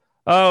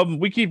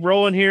we keep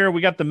rolling here.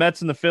 We got the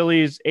Mets and the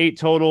Phillies, 8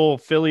 total.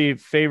 Philly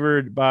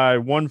favored by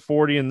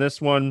 140 in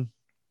this one.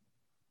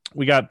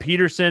 We got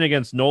Peterson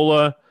against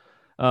Nola.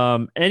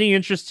 Any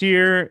interest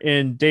here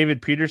in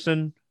David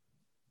Peterson?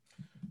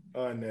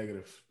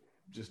 Negative.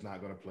 Just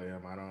not going to play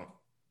him.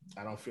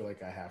 I don't feel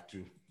like I have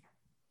to.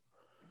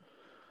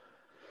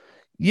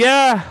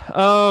 Yeah.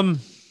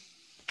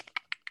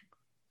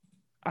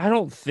 I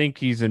don't think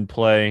he's in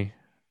play.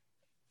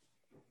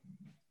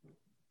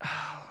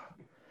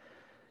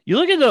 You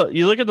look at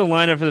the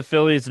lineup for the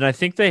Phillies, and I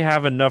think they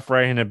have enough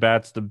right-handed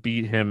bats to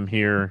beat him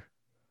here.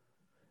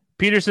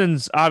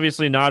 Peterson's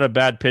obviously not a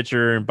bad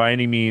pitcher by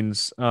any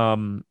means.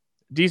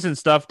 Decent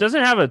stuff.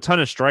 Doesn't have a ton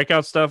of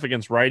strikeout stuff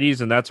against righties,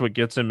 and that's what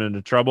gets him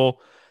into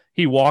trouble.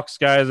 He walks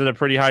guys at a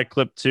pretty high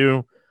clip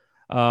too.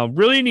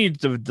 Really needs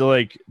to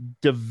like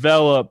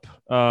develop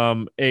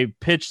a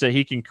pitch that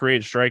he can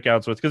create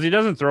strikeouts with because he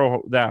doesn't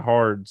throw that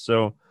hard.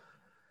 So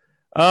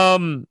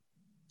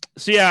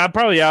yeah, I'm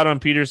probably out on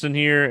Peterson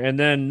here. And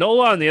then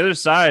Nola on the other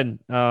side.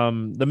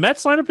 The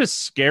Mets lineup is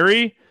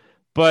scary,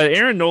 but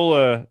Aaron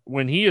Nola,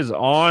 when he is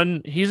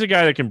on, he's a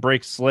guy that can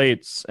break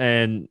slates.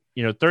 And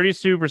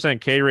 32%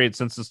 K rate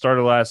since the start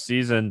of last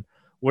season.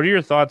 What are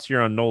your thoughts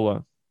here on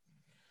Nola?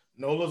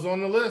 Nola's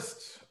on the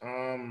list.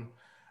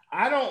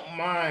 I don't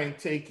mind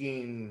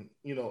taking,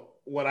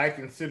 what I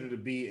consider to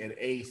be an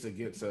ace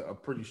against a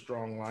pretty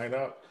strong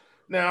lineup.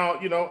 Now,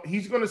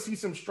 he's going to see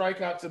some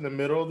strikeouts in the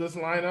middle of this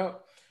lineup,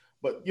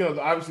 but,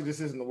 obviously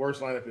this isn't the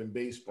worst lineup in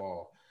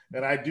baseball.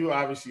 And I do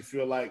obviously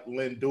feel like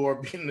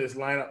Lindor being in this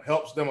lineup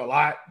helps them a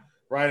lot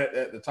right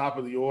at the top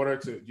of the order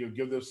to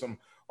give them some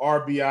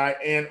RBI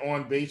and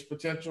on-base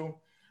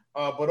potential.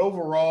 But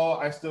overall,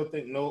 I still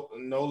think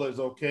Nola is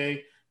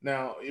okay.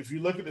 Now, if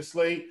you look at the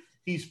slate,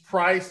 he's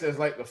priced as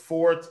like the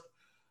fourth.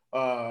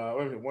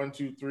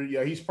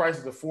 He's priced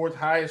as the fourth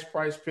highest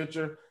priced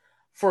pitcher.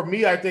 For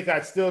me, I think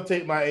I'd still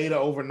take my Ada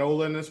over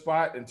Nola in this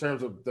spot in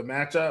terms of the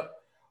matchup.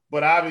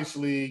 But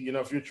obviously,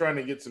 if you're trying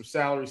to get some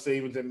salary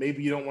savings and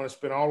maybe you don't want to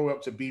spend all the way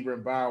up to Bieber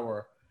and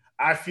Bauer,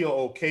 I feel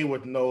okay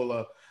with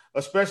Nola,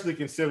 especially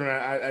considering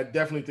I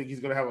definitely think he's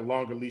going to have a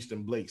longer leash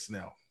than Blake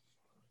Snell.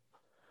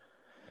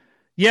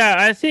 Yeah,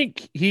 I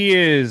think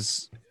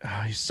he's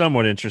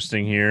somewhat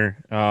interesting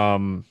here.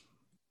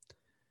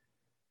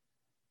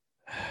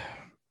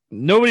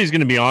 Nobody's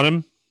going to be on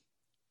him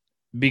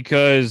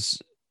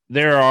because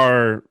there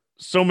are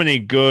so many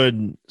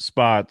good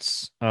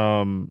spots,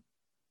 on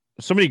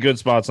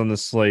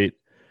this slate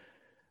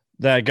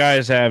that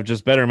guys have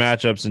just better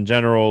matchups in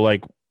general.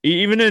 Like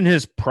even in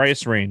his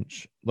price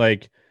range,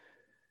 like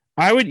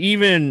I would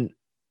even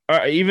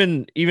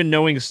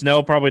knowing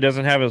Snell probably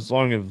doesn't have as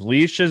long of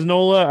leash as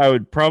Nola, I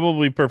would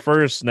probably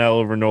prefer Snell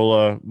over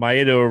Nola,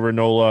 Maeda over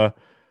Nola.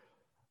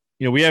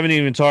 We haven't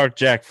even talked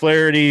Jack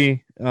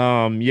Flaherty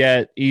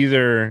yet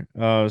either.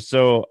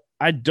 So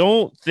I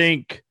don't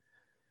think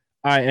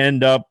I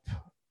end up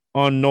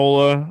on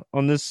Nola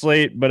on this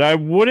slate, but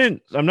I'm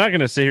not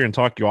going to sit here and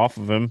talk you off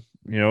of him.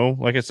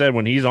 Like I said,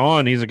 when he's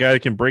on, he's a guy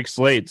that can break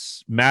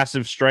slates,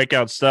 massive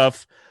strikeout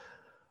stuff,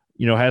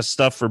 has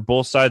stuff for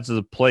both sides of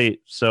the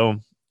plate. So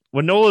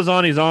when Nola's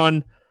on, he's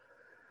on.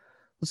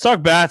 Let's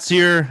talk bats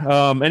here.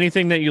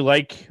 Anything that you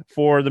like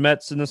for the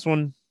Mets in this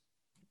one?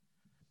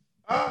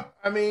 I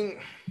don't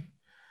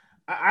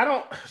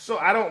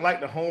like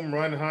the home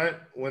run hunt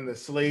when the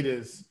slate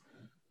is,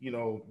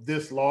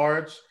 this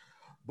large.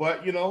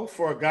 But,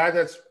 for a guy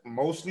that's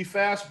mostly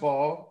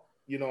fastball,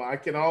 I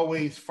can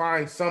always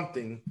find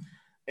something.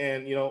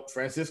 And,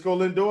 Francisco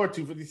Lindor,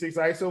 256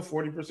 ISO,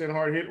 40%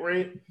 hard hit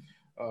rate,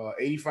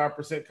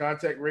 85%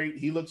 contact rate.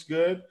 He looks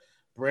good.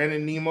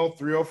 Brandon Nimmo,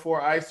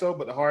 304 ISO,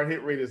 but the hard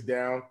hit rate is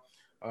down.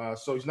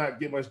 So he's not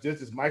getting much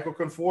distance. Michael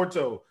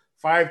Conforto,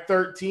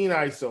 513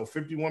 ISO,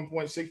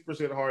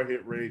 51.6% hard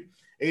hit rate,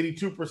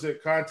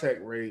 82%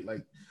 contact rate.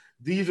 Like,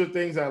 these are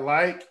things I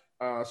like.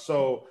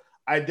 So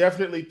I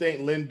definitely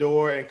think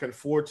Lindor and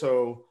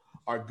Conforto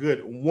are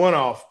good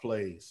one-off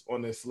plays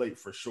on this slate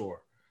for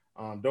sure.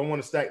 Don't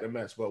want to stack the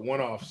Mets, but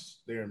one-offs,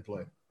 they're in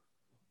play.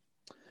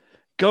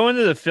 Going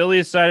to the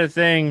Phillies side of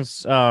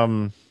things,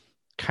 kind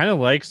of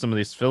like some of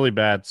these Philly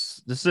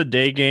bats. This is a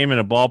day game in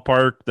a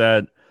ballpark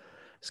that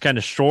is kind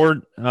of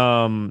short.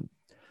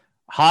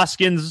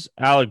 Hoskins,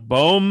 Alec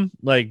Boehm,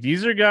 like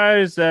these are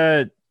guys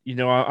that,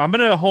 I'm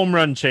going to home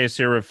run chase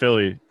here with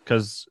Philly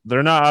because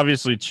they're not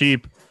obviously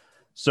cheap.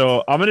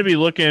 So I'm going to be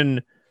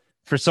looking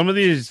for some of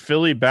these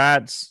Philly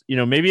bats,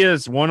 maybe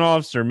as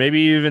one-offs or maybe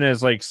even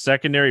as like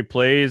secondary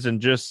plays and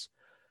just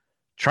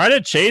try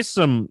to chase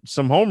some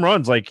home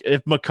runs. Like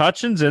if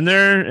McCutcheon's in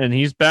there and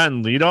he's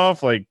batting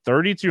leadoff, like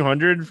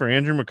 3,200 for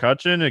Andrew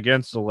McCutcheon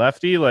against a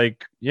lefty,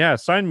 like, yeah,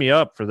 sign me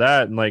up for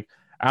that. And like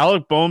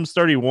Alec Boehm's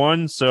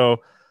 31.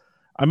 So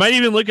I might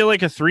even look at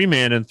like a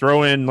 3-man and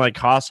throw in like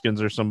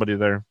Hoskins or somebody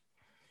there.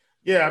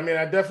 Yeah, I mean,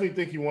 I definitely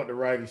think you want the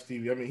righty,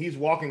 Stevie. I mean, he's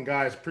walking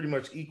guys pretty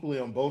much equally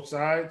on both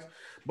sides,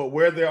 but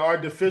where there are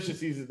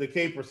deficiencies is the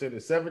K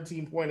percentage,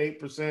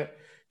 17.8%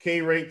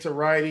 K rate to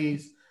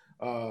righties,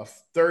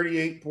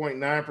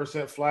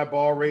 38.9% fly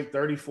ball rate,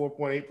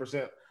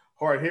 34.8%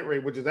 hard hit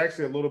rate, which is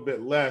actually a little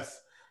bit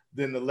less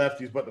than the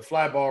lefties, but the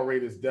fly ball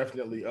rate is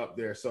definitely up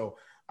there. So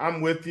I'm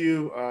with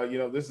you.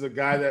 This is a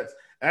guy that's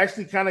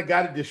actually kind of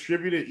got it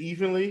distributed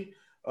evenly,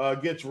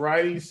 gets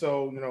righties.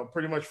 So,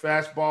 pretty much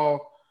fastball,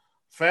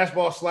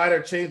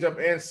 slider,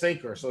 changeup, and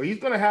sinker. So he's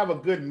going to have a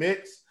good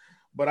mix.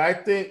 But I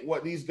think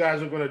what these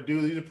guys are going to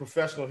do, these are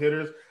professional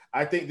hitters.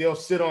 I think they'll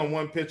sit on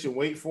one pitch and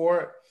wait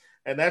for it.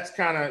 And that's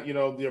kind of,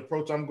 the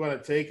approach I'm going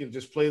to take, and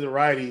just play the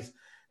righties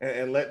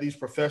and let these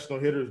professional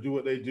hitters do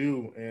what they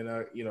do and,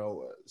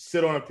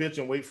 sit on a pitch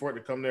and wait for it to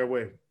come their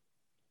way.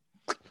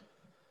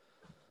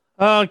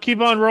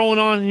 Keep on rolling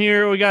on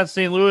here. We got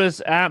St.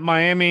 Louis at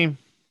Miami.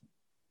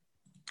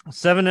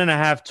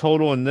 7.5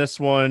 total in this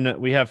one.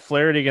 We have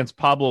Flaherty against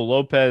Pablo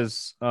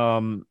Lopez.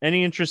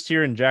 Any interest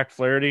here in Jack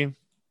Flaherty?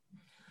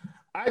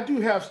 I do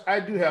have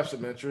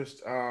some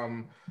interest.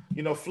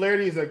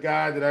 Flaherty is a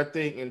guy that I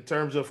think, in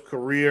terms of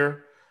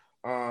career,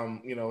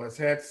 has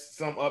had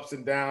some ups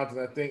and downs,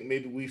 and I think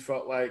maybe we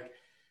felt like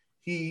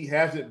he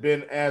hasn't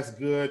been as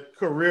good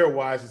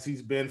career-wise as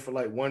he's been for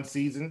like one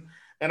season,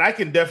 and I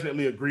can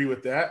definitely agree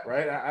with that.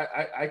 Right,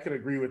 I can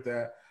agree with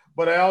that.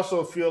 But I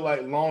also feel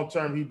like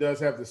long-term he does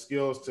have the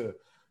skills to,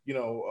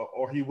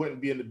 or he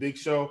wouldn't be in the big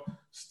show.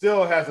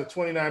 Still has a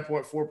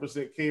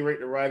 29.4% K rate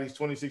to righties,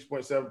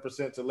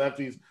 26.7% to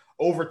lefties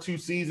over 2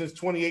 seasons,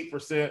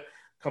 28%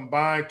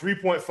 combined,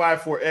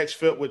 3.54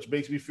 xFIP, which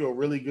makes me feel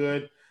really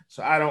good.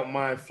 So I don't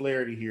mind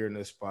Flaherty here in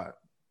this spot.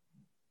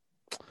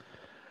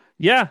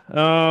 Yeah.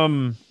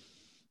 I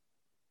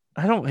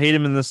don't hate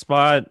him in this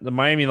spot. The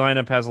Miami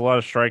lineup has a lot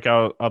of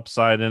strikeout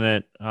upside in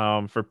it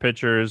for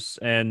pitchers,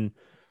 and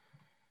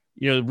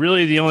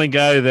really the only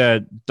guy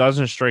that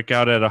doesn't strike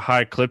out at a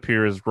high clip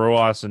here is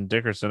Rojas and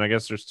Dickerson. I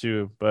guess there's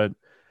 2, but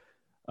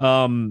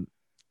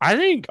I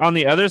think on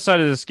the other side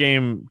of this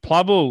game,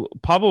 Pablo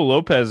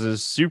Lopez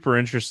is super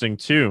interesting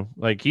too.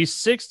 Like he's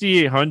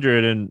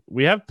 6,800, and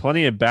we have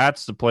plenty of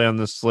bats to play on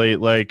this slate.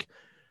 Like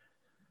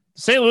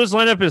St. Louis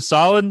lineup is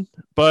solid,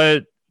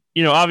 but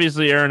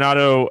obviously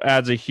Arenado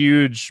adds a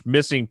huge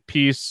missing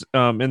piece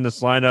in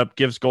this lineup,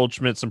 gives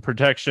Goldschmidt some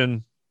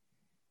protection.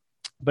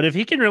 But if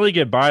he can really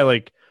get by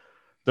like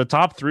the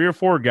top 3 or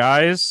 4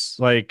 guys,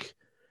 like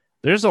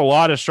there's a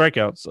lot of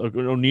strikeouts.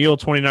 O'Neill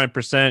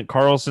 29%,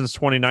 Carlson's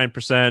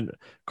 29%,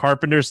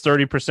 Carpenter's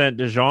 30%,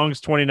 DeJong's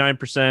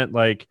 29%.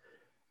 Like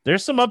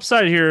there's some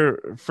upside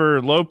here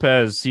for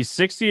Lopez. He's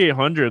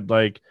 6,800.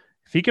 Like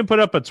if he can put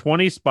up a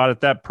 20 spot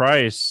at that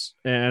price,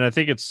 and I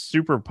think it's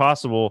super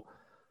possible,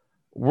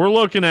 we're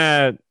looking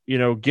at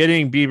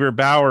getting Bieber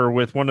Bauer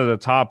with one of the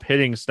top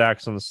hitting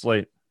stacks on the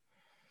slate.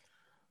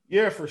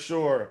 Yeah, for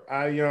sure.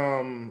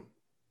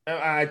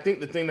 I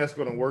think the thing that's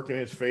going to work in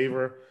his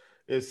favor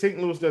is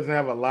St. Louis doesn't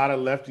have a lot of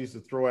lefties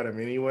to throw at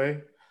him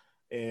anyway.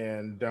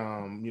 And,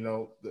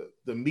 the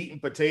meat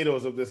and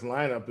potatoes of this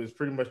lineup is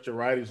pretty much the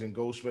righties and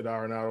Goldschmidt,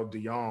 Arenado,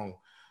 DeJong.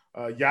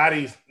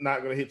 Yadi's not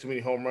going to hit too many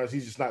home runs.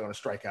 He's just not going to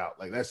strike out.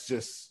 Like it's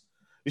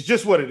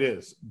just what it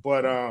is.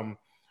 But,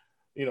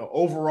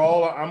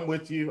 overall, I'm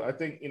with you. I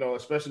think,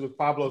 especially with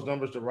Pablo's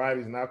numbers to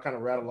righties, and I'll kind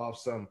of rattle off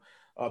some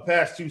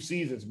past 2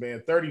 seasons,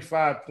 man,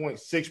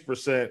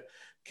 35.6%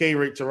 K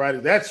rate to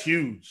righties. That's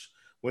huge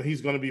when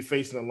he's going to be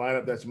facing a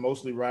lineup that's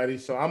mostly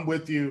righties. So I'm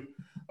with you.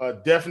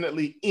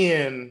 Definitely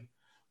in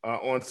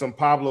on some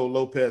Pablo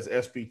Lopez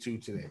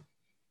SP2 today.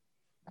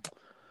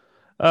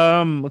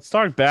 Let's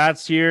talk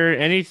bats here.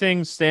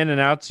 Anything standing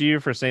out to you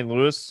for St.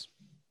 Louis?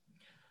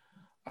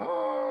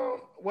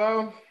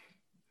 Well,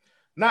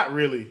 not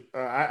really.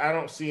 I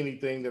don't see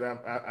anything that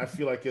I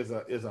feel like is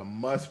a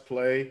must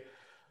play.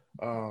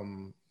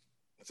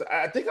 So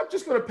I think I'm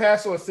just going to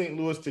pass on St.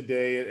 Louis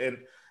today, and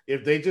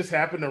if they just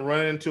happen to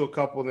run into a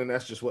couple, then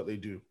that's just what they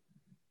do.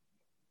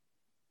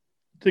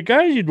 The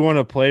guys you'd want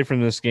to play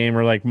from this game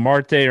are like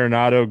Marte,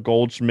 Arenado,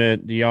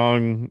 Goldschmidt,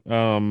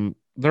 DeJong.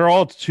 They're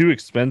all too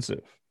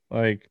expensive.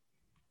 Like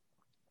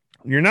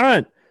you're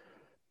not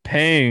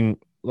paying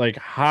like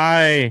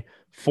high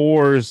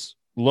 4s,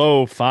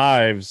 low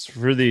 5s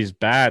for these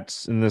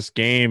bats in this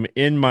game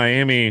in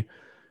Miami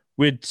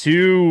with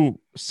 2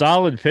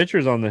 solid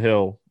pitchers on the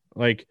hill.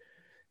 Like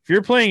if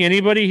you're playing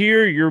anybody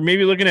here, you're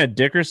maybe looking at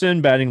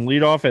Dickerson batting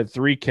leadoff at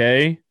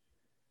 3K.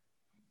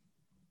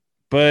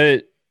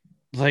 But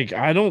like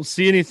I don't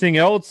see anything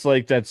else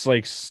like that's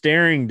like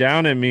staring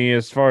down at me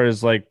as far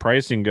as like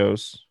pricing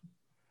goes.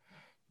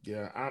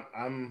 Yeah,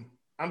 I'm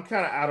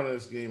kind of out of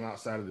this game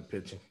outside of the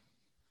pitching.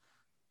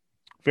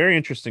 Very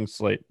interesting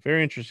slate.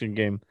 Very interesting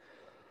game.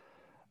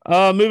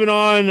 Moving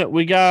on,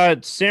 we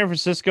got San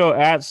Francisco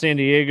at San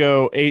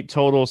Diego, 8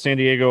 total. San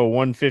Diego, a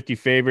 150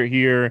 favorite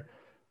here.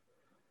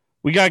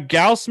 We got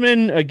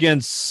Gaussman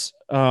against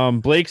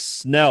Blake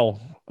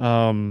Snell.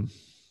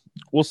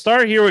 We'll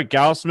start here with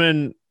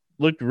Gaussman.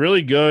 Looked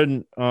really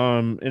good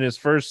in his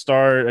first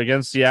start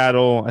against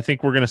Seattle. I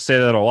think we're going to say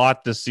that a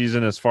lot this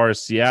season as far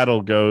as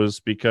Seattle goes,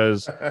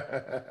 because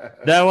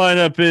that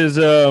lineup is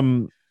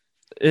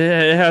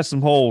it has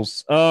some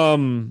holes.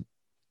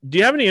 Do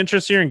you have any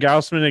interest here in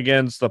Gaussman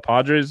against the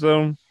Padres,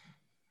 though?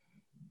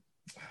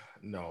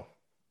 No.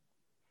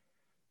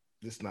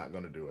 Just not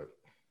going to do it.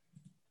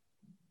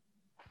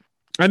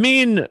 I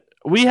mean,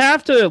 we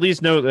have to at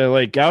least note that,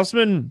 like,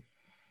 Gaussman,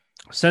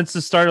 since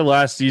the start of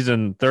last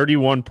season,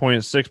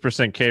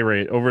 31.6% K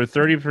rate, over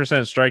 30%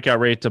 strikeout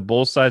rate to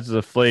both sides of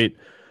the plate.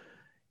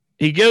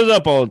 He gives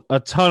up a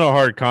ton of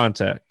hard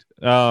contact.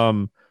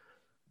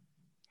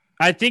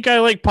 I think I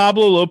like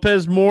Pablo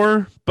Lopez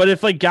more, but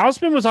if like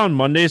Gaussman was on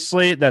Monday's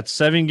slate, that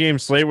 7-game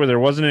slate where there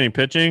wasn't any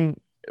pitching,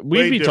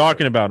 we'd be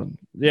talking about him.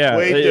 Yeah,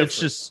 it's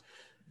just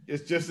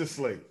a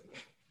slate.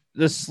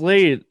 The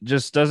slate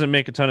just doesn't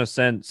make a ton of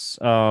sense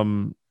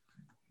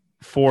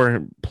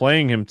for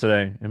playing him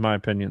today, in my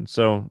opinion.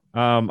 So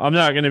I'm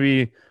not going to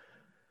be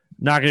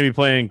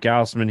playing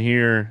Gaussman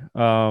here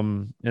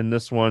in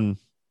this one.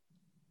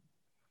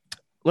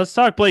 Let's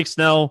talk Blake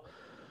Snell.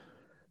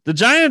 The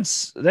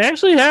Giants, they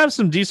actually have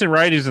some decent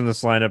righties in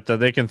this lineup that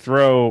they can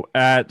throw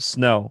at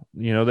Snell.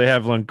 You know, they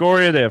have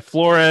Longoria, they have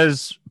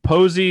Flores.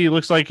 Posey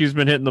looks like he's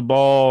been hitting the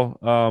ball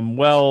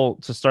well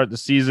to start the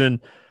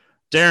season.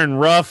 Darren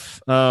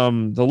Ruff,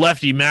 the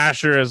lefty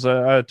masher, as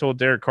I told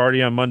Derek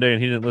Carty on Monday,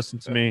 and he didn't listen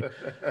to me.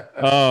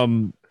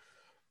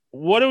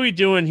 What are we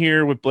doing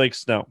here with Blake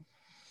Snell?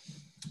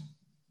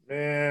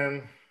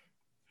 Man,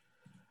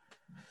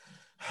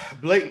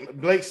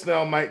 Blake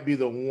Snell might be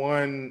the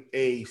one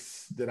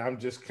ace that I'm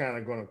just kind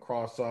of going to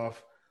cross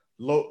off.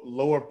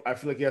 Lower, I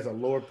feel like he has a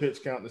lower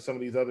pitch count than some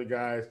of these other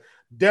guys.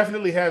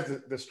 Definitely has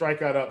the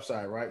strikeout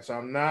upside, right? So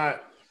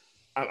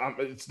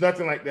it's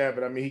nothing like that,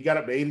 but I mean, he got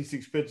up to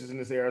 86 pitches in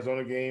this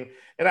Arizona game.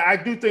 And I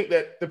do think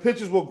that the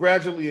pitches will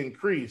gradually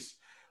increase,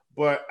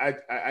 but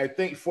I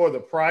think for the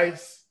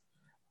price,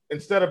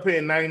 instead of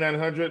paying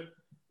 $9,900,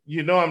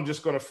 I'm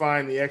just going to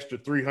find the extra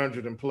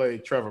 $300 and play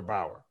Trevor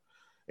Bauer.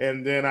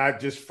 And then I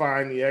just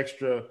find the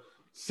extra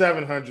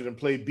 $700 and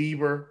play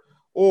Bieber,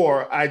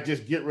 or I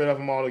just get rid of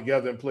them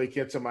altogether and play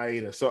Kenta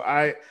Maeda. So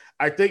I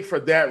think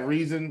for that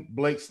reason,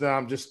 Blake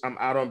Snell, I'm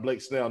out on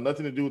Blake Snell.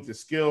 Nothing to do with the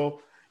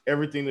skill,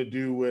 everything to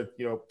do with,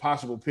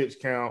 possible pitch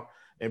count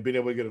and being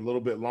able to get a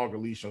little bit longer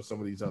leash on some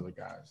of these other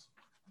guys.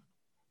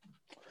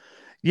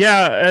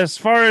 Yeah, as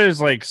far as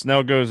like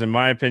Snell goes, in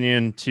my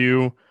opinion,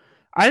 too,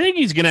 I think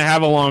he's going to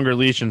have a longer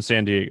leash in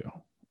San Diego.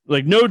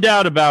 Like, no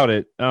doubt about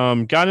it.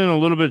 Got in a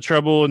little bit of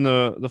trouble in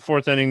the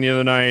fourth inning the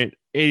other night.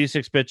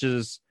 86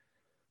 pitches.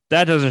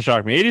 That doesn't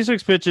shock me.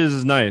 86 pitches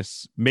is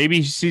nice. Maybe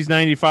he sees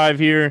 95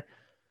 here.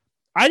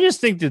 I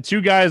just think the two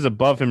guys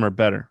above him are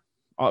better.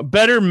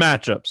 Better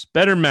matchups.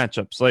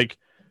 Like,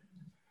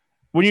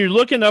 when you're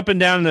looking up and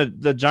down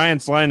the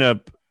Giants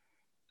lineup,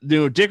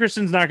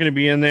 Dickerson's not going to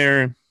be in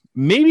there.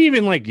 Maybe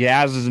even like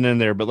Yaz isn't in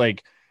there, but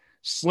like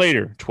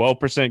Slater,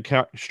 12%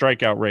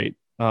 strikeout rate.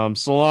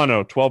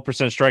 Solano, 12%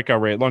 strikeout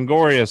rate.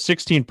 Longoria,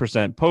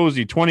 16%.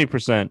 Posey,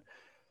 20%.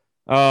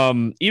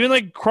 Even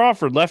like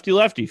Crawford, lefty,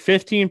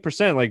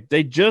 15%. Like,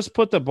 they just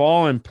put the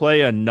ball in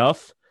play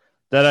enough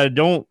that I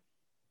don't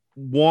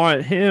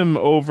want him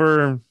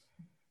over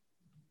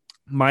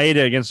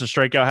Maeda against a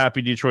strikeout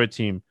happy Detroit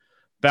team,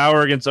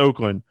 Bauer against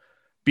Oakland,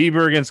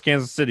 Bieber against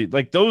Kansas City.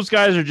 Like, those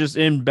guys are just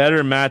in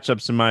better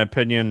matchups, in my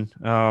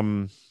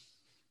opinion.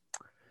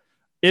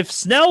 If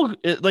Snell,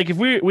 like, if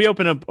we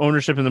open up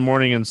ownership in the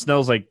morning and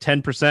Snell's like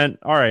 10%,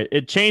 all right,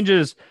 it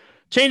changes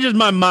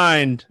my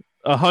mind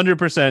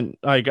 100%.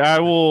 Like, I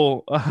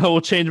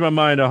will change my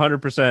mind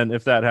 100%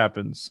 if that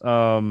happens.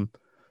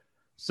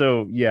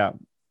 So yeah.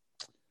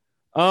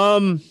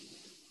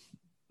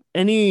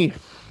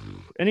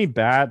 Any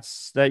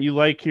bats that you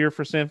like here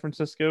for San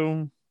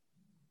Francisco?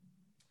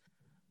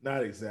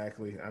 Not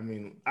exactly. I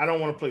mean, I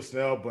don't want to play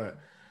Snell, but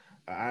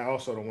I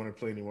also don't want to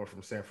play anyone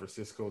from San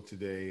Francisco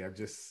today.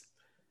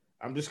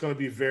 I'm just going to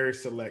be very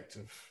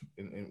selective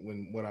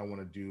in what I want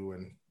to do,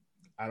 and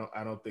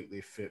I don't think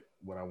they fit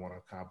what I want to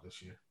accomplish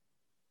here.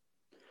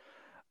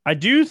 I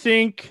do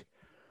think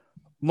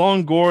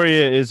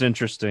Longoria is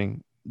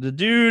interesting. The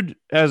dude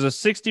has a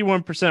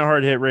 61%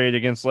 hard hit rate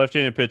against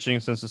left-handed pitching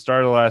since the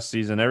start of last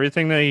season.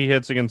 Everything that he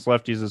hits against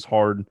lefties is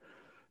hard.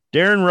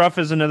 Darren Ruff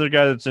is another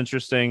guy that's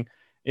interesting.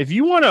 If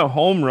you want a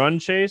home run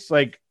chase,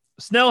 like,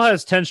 Snell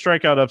has 10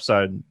 strikeout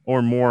upside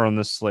or more on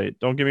this slate.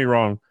 Don't get me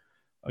wrong,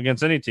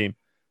 against any team.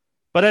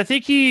 But I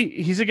think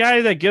he's a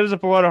guy that gives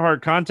up a lot of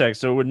hard contact,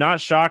 so it would not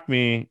shock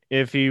me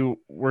if he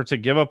were to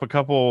give up a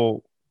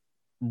couple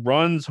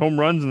home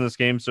runs in this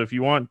game. So if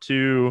you want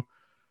to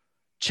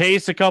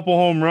chase a couple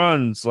home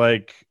runs,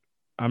 like,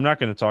 I'm not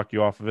going to talk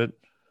you off of it.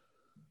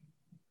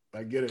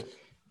 I get it.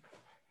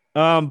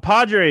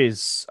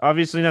 Padres,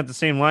 obviously not the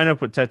same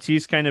lineup with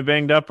Tatis kind of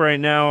banged up right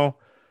now.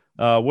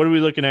 What are we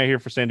looking at here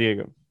for San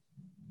Diego?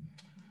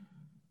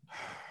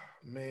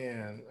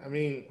 Man, I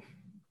mean,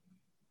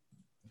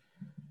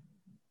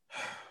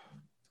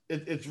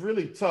 it's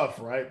really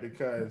tough, right?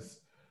 Because,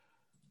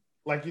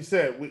 like you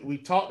said, we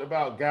talked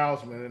about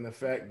Gausman and the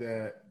fact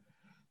that,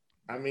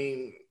 I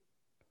mean,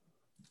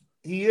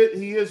 he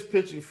is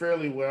pitching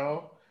fairly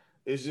well.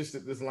 It's just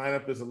that this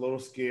lineup is a little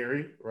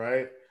scary,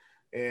 right?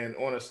 And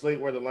on a slate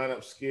where the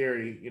lineup's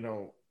scary,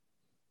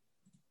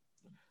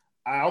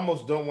 I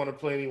almost don't want to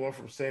play anyone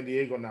from San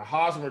Diego. Now,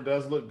 Hosmer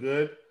does look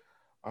good,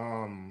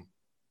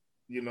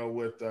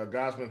 with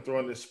Gausman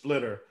throwing this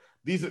splitter.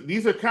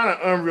 These are kind of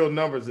unreal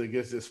numbers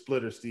against this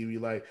splitter, Stevie.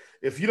 Like,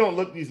 if you don't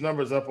look these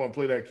numbers up on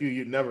PlayIQ,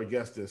 you'd never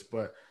guess this.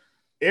 But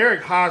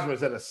Eric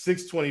Hosmer's at a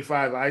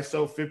 625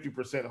 ISO,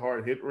 50%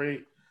 hard hit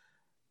rate,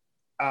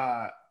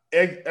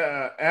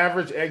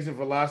 average exit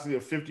velocity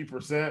of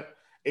 50%,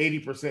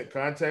 80%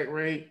 contact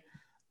rate.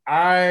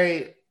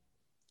 I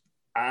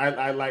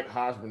like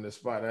Hosmer in this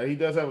spot. Now, he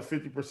does have a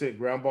 50%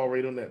 ground ball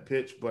rate on that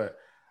pitch, but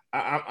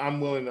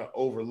I'm willing to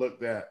overlook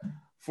that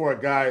for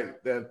a guy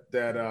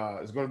that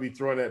is going to be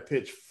throwing that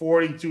pitch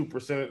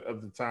 42%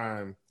 of the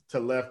time to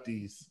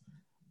lefties.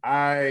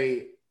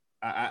 I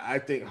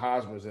think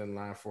Hosmer's in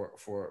line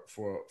for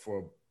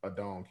a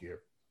dong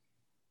here.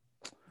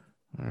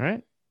 All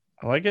right,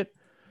 I like it.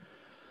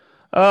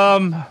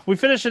 We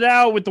finish it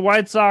out with the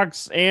White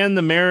Sox and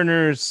the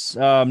Mariners.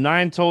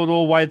 9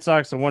 total. White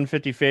Sox are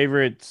 150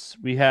 favorites.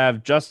 We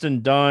have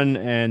Justin Dunn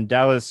and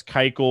Dallas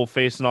Keuchel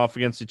facing off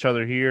against each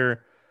other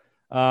here.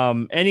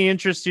 Any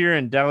interest here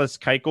in Dallas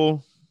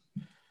Keuchel?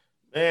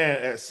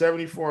 Man, at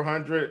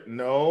 7,400,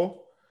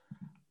 no.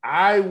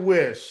 I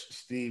wish,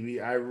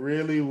 Stevie, I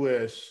really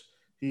wish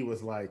he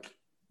was like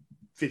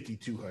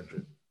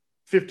 5,200,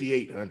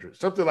 5,800,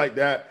 something like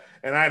that,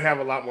 and I'd have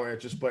a lot more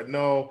interest. But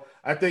no,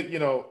 I think,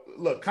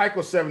 look,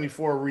 Keuchel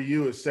 74,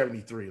 Ryu is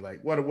 73.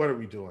 Like, what are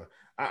we doing?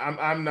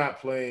 I'm not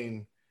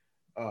playing,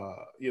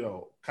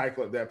 Keuchel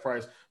at that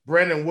price.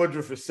 Brandon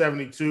Woodruff is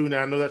 72.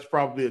 Now, I know that's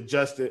probably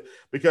adjusted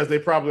because they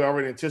probably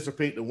already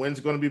anticipate the wind's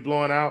going to be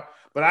blowing out,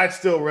 but I'd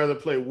still rather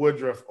play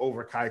Woodruff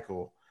over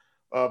Keuchel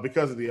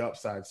because of the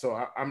upside.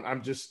 So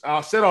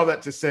I'll set all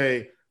that to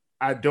say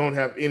I don't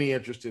have any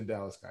interest in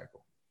Dallas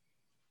Keuchel.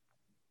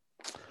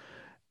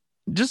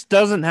 Just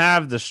doesn't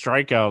have the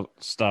strikeout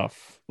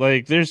stuff.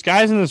 Like, there's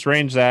guys in this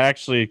range that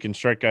actually can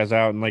strike guys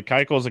out, and like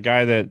Keuchel's a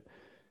guy that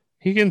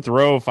he can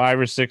throw 5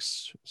 or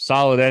 6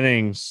 solid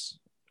innings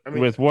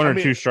with one or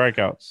two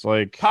strikeouts.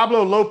 Like,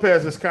 Pablo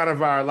Lopez is kind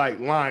of our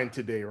line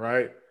today,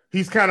 right?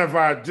 He's kind of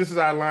just as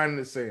our line in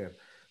the sand.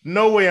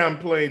 No way I'm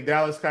playing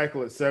Dallas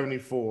Keuchel at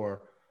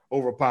 74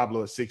 over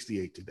Pablo at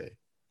 68 today.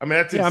 I mean,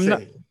 that's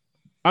insane.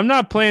 I'm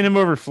not playing him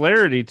over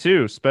Flaherty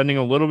too, spending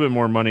a little bit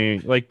more money.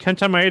 Like,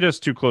 Kenta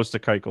Maeda's too close to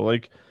Keuchel.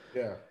 Like,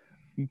 yeah,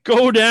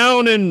 go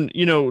down and,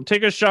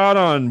 take a shot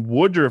on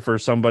Woodruff or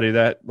somebody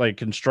that like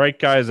can strike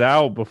guys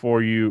out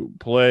before you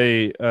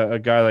play a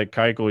guy like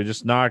Keuchel. He's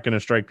just not going to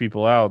strike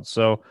people out.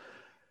 So,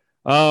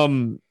 I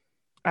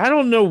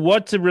don't know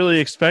what to really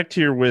expect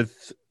here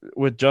with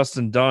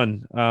Justin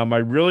Dunn. I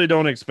really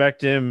don't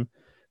expect him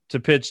to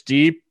pitch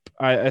deep.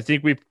 I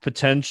think we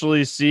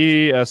potentially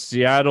see a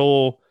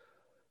Seattle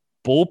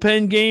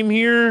bullpen game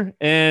here,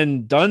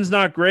 and Dunn's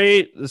not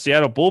great. The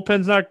Seattle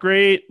bullpen's not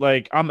great.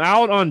 Like, I'm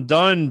out on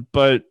Dunn,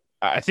 but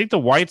I think the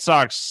White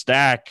Sox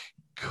stack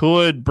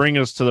could bring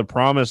us to the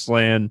promised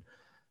land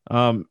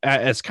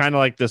as kind of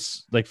like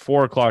this, like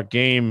 4:00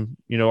 game,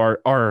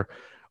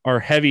 our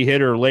heavy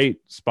hitter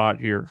late spot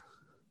here.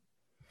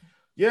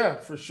 Yeah,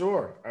 for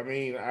sure. I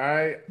mean,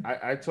 I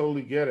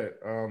totally get it.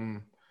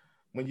 When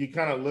you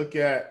kind of look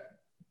at,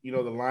 the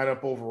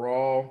lineup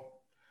overall,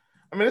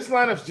 I mean, this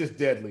lineup's just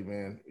deadly,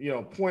 man.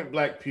 Point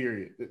blank,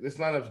 period. This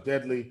lineup's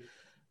deadly.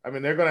 I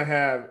mean, they're going to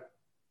have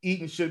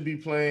Eaton should be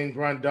playing,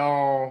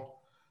 Grandal,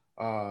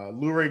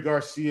 Lurie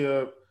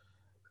Garcia.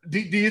 Do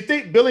you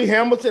think Billy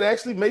Hamilton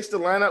actually makes the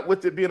lineup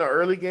with it being an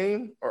early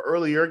game or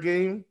earlier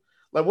game?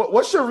 Like,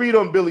 what's your read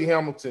on Billy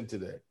Hamilton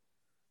today?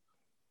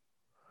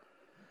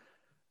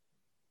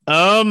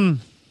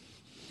 I'm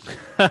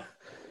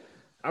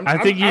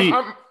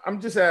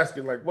just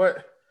asking, like,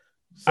 what?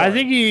 Sorry. I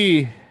think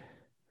he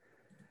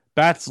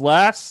bats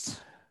last.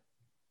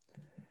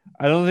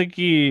 I don't think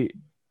he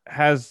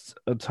has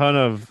a ton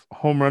of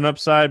home run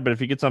upside, but if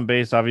he gets on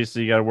base,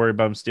 obviously you got to worry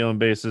about him stealing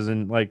bases,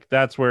 and like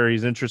that's where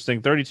he's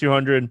interesting.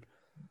 3,200.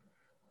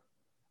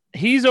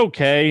 He's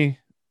okay.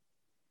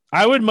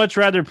 I would much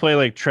rather play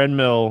like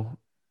Trenmill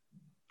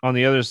on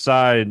the other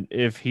side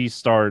if he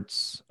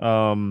starts.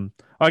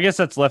 I guess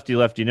that's lefty.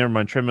 Never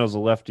mind. Trenmill's a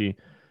lefty.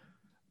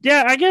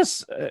 Yeah, I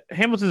guess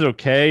Hamilton's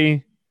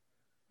okay.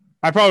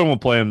 I probably won't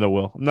play him though,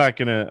 Will. I'm not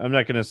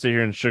gonna sit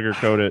here and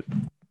sugarcoat it.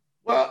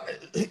 Well,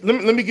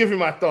 let me give you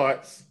my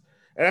thoughts,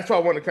 and that's why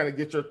I want to kind of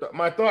get your thoughts.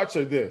 My thoughts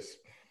are this: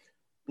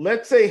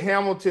 let's say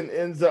Hamilton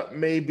ends up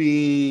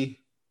maybe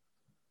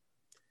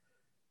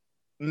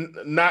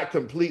not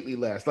completely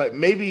last, like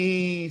maybe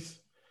he's,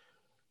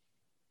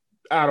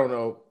 I don't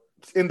know,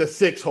 in the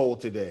 6 hole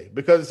today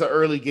because it's an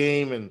early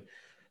game and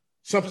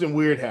something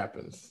weird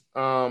happens.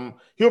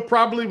 He'll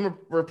probably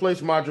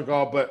replace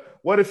Madrigal, but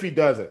what if he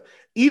doesn't?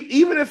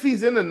 Even if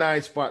he's in the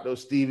 9 spot, though,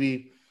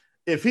 Stevie,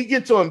 if he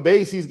gets on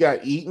base, he's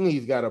got Eaton,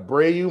 he's got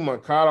Abreu,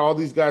 Moncada, all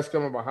these guys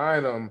coming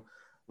behind him.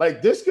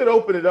 Like, this could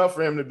open it up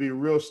for him to be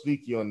real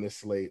sneaky on this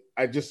slate.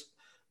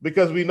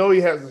 Because we know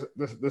he has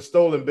the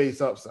stolen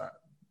base upside.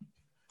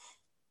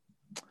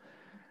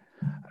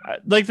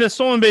 Like, the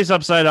stolen base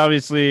upside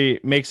obviously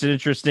makes it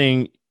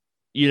interesting.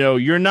 You know,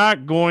 you're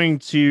not going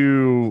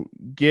to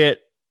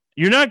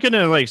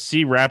like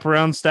see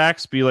wraparound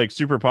stacks be like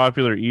super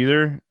popular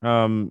either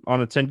on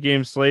a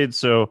 10-game slate.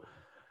 So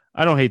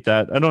I don't hate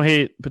that. I don't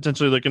hate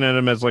potentially looking at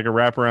him as like a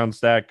wraparound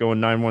stack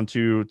going 9, 1,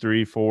 2,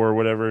 3, 4,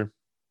 whatever.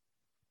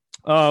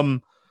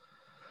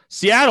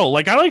 Seattle,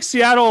 like, I like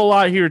Seattle a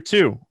lot here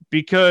too,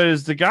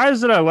 because the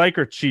guys that I like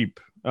are cheap.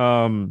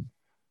 Mitch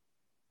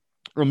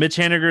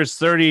Haniger's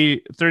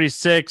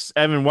 36,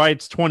 Evan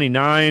White's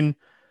 29.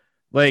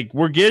 Like,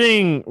 we're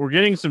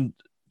getting some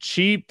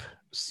cheap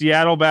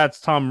Seattle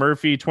bats. Tom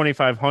Murphy,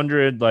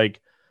 2,500.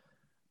 Like,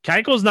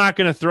 Keuchel's not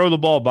going to throw the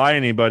ball by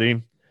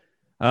anybody.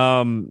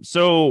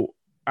 So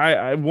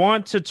I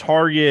want to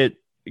target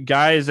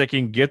guys that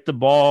can get the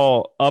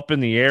ball up in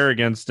the air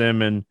against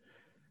him. And,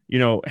 you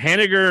know,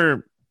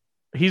 Haniger,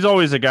 he's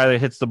always a guy that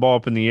hits the ball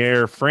up in the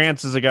air.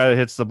 France is a guy that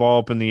hits the ball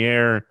up in the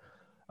air.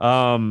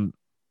 Tom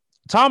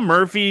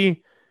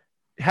Murphy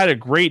had a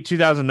great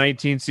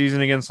 2019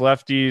 season against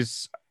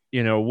lefties.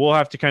 You know, we'll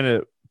have to kind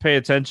of pay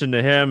attention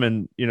to him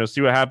and, you know,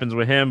 see what happens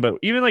with him. But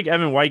even like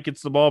Evan White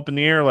gets the ball up in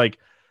the air, like,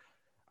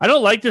 I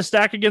don't like this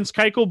stack against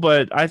Keuchel,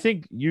 but I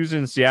think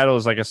using Seattle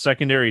as like a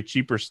secondary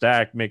cheaper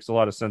stack makes a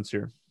lot of sense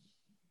here.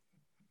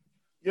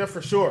 Yeah,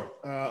 for sure.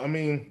 I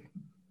mean,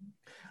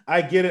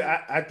 I get it.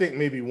 I think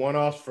maybe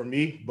one-offs for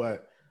me,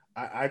 but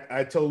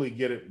I totally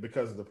get it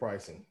because of the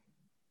pricing.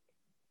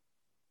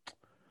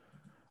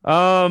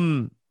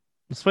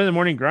 Let's play the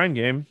morning grind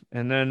game,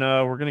 and then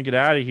we're gonna get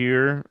out of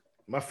here.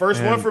 My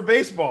first one for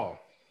baseball.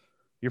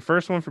 Your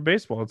first one for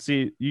baseball. Let's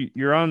see.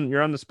 You're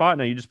on the spot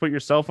now. You just put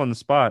yourself on the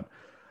spot.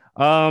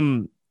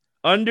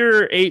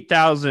 Under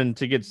 8,000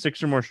 to get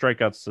 6 or more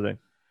strikeouts today.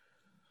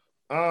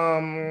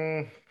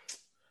 I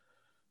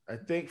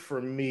think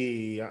for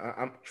me,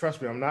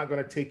 trust me, I'm not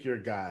going to take your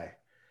guy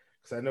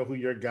because I know who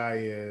your guy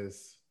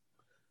is.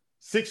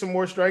 6 or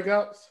more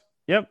strikeouts.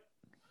 Yep.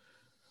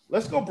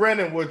 Let's go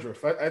Brandon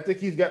Woodruff. I think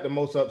he's got the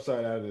most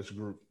upside out of this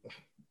group.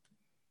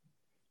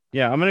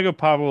 Yeah, I'm gonna go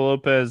Pablo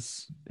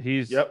Lopez.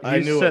 He's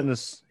setting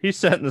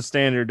the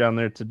standard down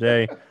there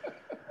today.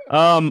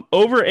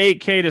 Over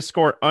 8K to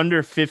score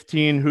under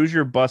 15. Who's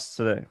your bust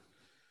today?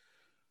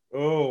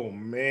 Oh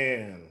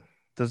man.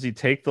 Does he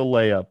take the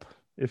layup?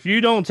 If you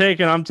don't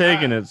take it, I'm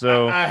taking it.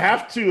 So I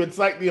have to. It's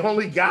like the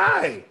only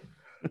guy.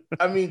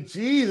 I mean,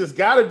 geez, it's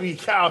got to be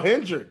Kyle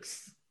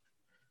Hendricks.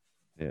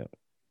 Yeah.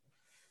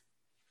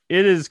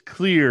 It is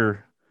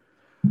clear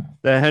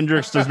that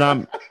Hendricks does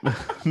not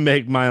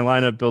make my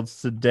lineup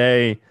builds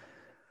today.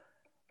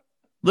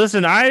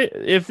 Listen,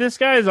 if this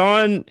guy's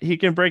on, he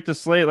can break the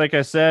slate, like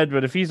I said.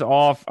 But if he's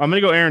off, I'm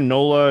going to go Aaron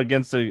Nola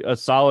against a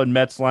solid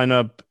Mets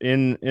lineup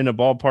in a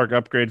ballpark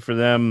upgrade for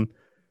them.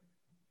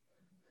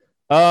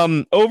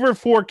 Over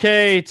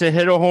 4K to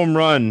hit a home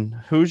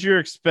run. Who's your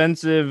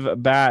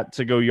expensive bat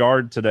to go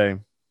yard today?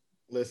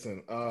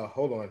 Listen,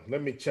 hold on.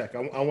 Let me check.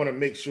 I want to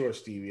make sure,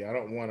 Stevie. I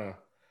don't want to.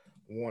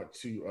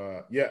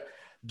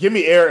 Give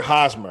me Eric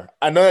Hosmer.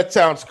 I know that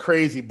sounds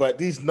crazy, but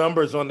these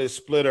numbers on this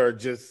split are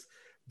just,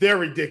 they're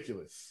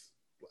ridiculous.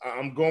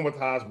 I'm going with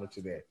Hosmer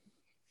today.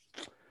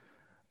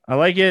 I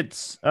like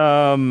it.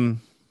 I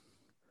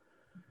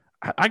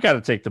got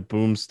to take the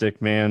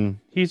boomstick, man.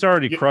 He's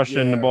already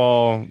crushing the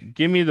ball.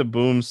 Give me the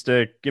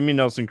boomstick. Give me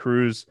Nelson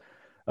Cruz.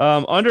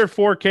 Under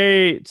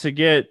 4K to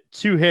get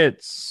 2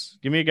 hits.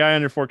 Give me a guy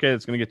under 4K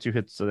that's going to get 2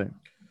 hits today.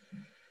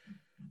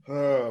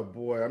 Oh,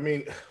 boy. I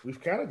mean, we've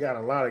kind of got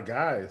a lot of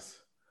guys.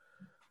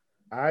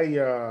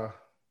 And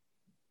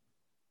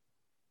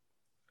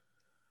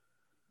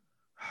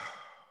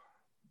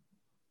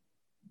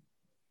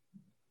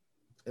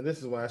this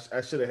is why I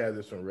should have had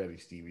this one ready,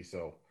 Stevie.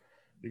 So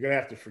you're going to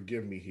have to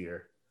forgive me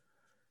here.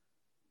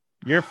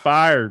 You're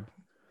fired.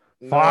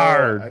 No,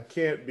 I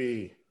can't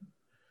be.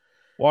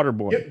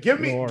 Waterboy. Give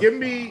me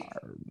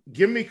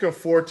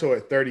Conforto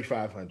at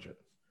 3,500.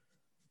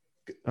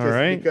 All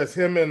right. Because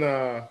him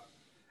and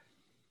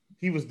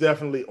he was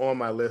definitely on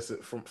my list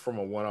from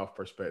a one-off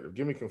perspective.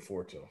 Give me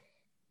Conforto.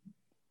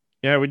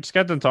 Yeah, we just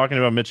got done talking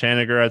about Mitch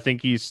Haniger. I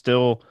think he's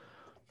still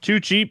too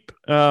cheap.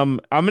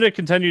 I'm going to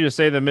continue to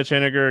say that Mitch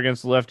Haniger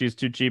against the lefty is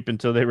too cheap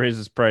until they raise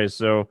his price.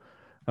 So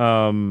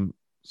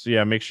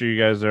yeah, make sure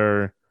you guys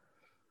are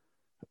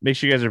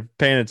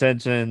paying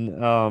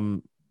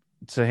attention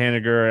to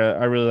Haniger.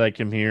 I really like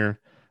him here.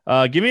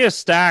 Give me a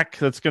stack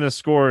that's going to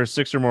score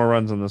 6 or more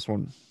runs on this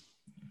one.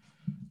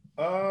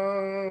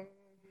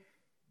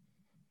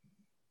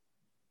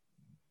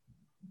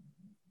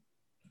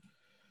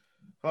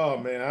 Oh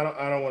man,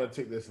 I don't want to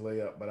take this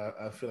layup, but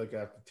I feel like I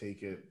have to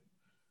take it.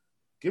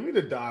 Give me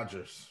the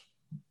Dodgers.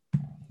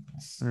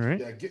 All right.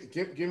 Yeah,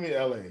 give me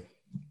LA.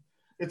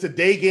 It's a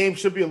day game.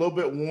 Should be a little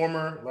bit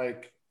warmer.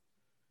 Like,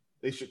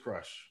 they should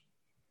crush.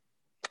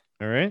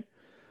 All right.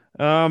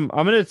 I'm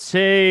gonna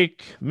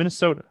take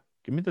Minnesota.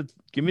 Give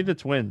me the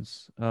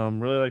Twins.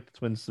 Really like the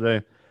Twins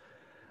today.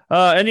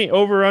 Any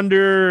over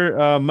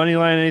under money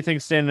line? Anything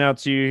standing out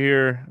to you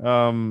here?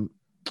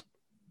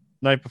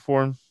 Night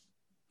before.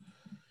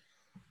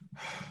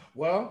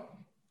 Well,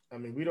 I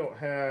mean, we don't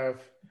have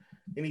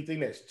anything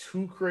that's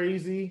too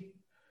crazy.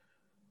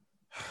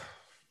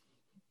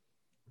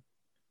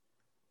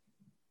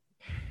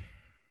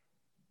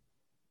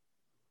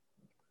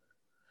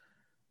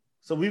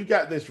 So we've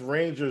got this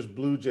Rangers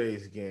Blue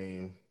Jays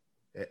game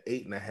at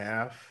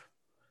 8.5.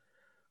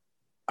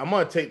 I'm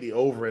gonna take the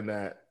over in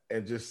that,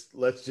 and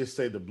let's just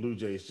say the Blue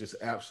Jays just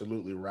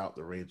absolutely rout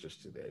the Rangers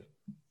today.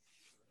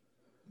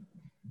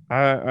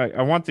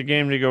 I want the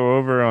game to go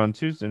over on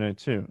Tuesday night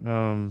too.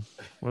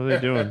 What are they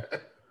doing?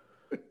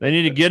 They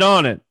need to get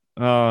on it.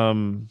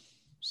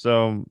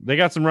 So they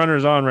got some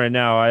runners on right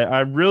now.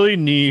 I really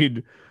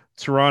need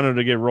Toronto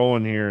to get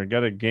rolling here.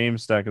 Got a game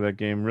stack of that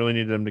game. Really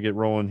need them to get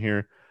rolling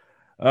here.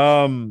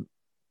 Oh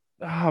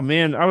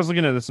man, I was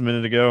looking at this a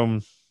minute ago.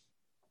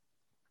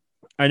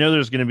 I know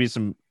there's going to be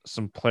some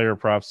player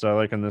props that I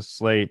like on this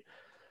slate.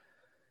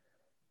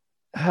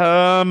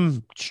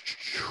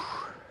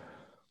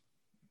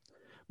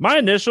 My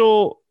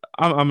initial,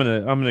 I'm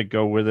gonna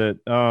go with it.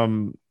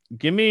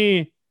 Give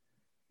me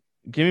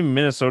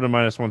Minnesota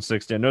minus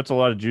 160. I know it's a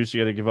lot of juice you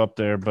got to give up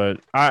there,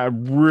 but I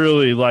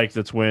really like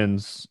the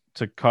Twins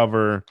to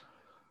cover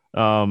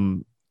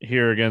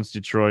here against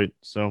Detroit.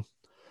 So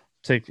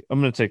I'm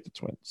gonna take the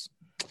Twins.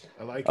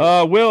 I like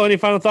it. Will, any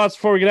final thoughts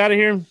before we get out of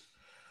here?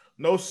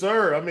 No,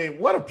 sir. I mean,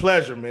 what a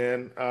pleasure,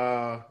 man.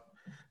 I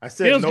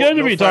said feels good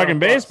to be talking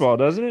baseball,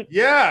 doesn't it?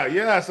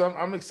 Yeah. So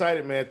I'm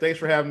excited, man. Thanks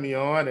for having me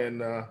on,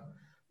 and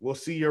we'll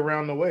see you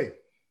around the way.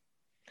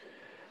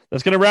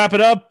 That's going to wrap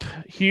it up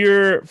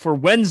here for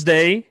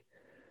Wednesday.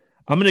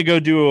 I'm going to go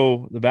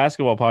do the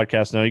basketball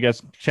podcast now. You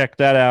guys check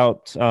that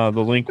out. The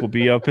link will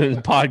be up in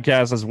the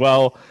podcast as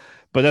well.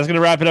 But that's going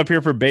to wrap it up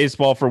here for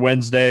baseball for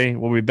Wednesday.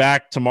 We'll be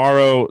back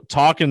tomorrow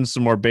talking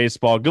some more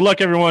baseball. Good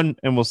luck, everyone,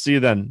 and we'll see you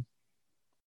then.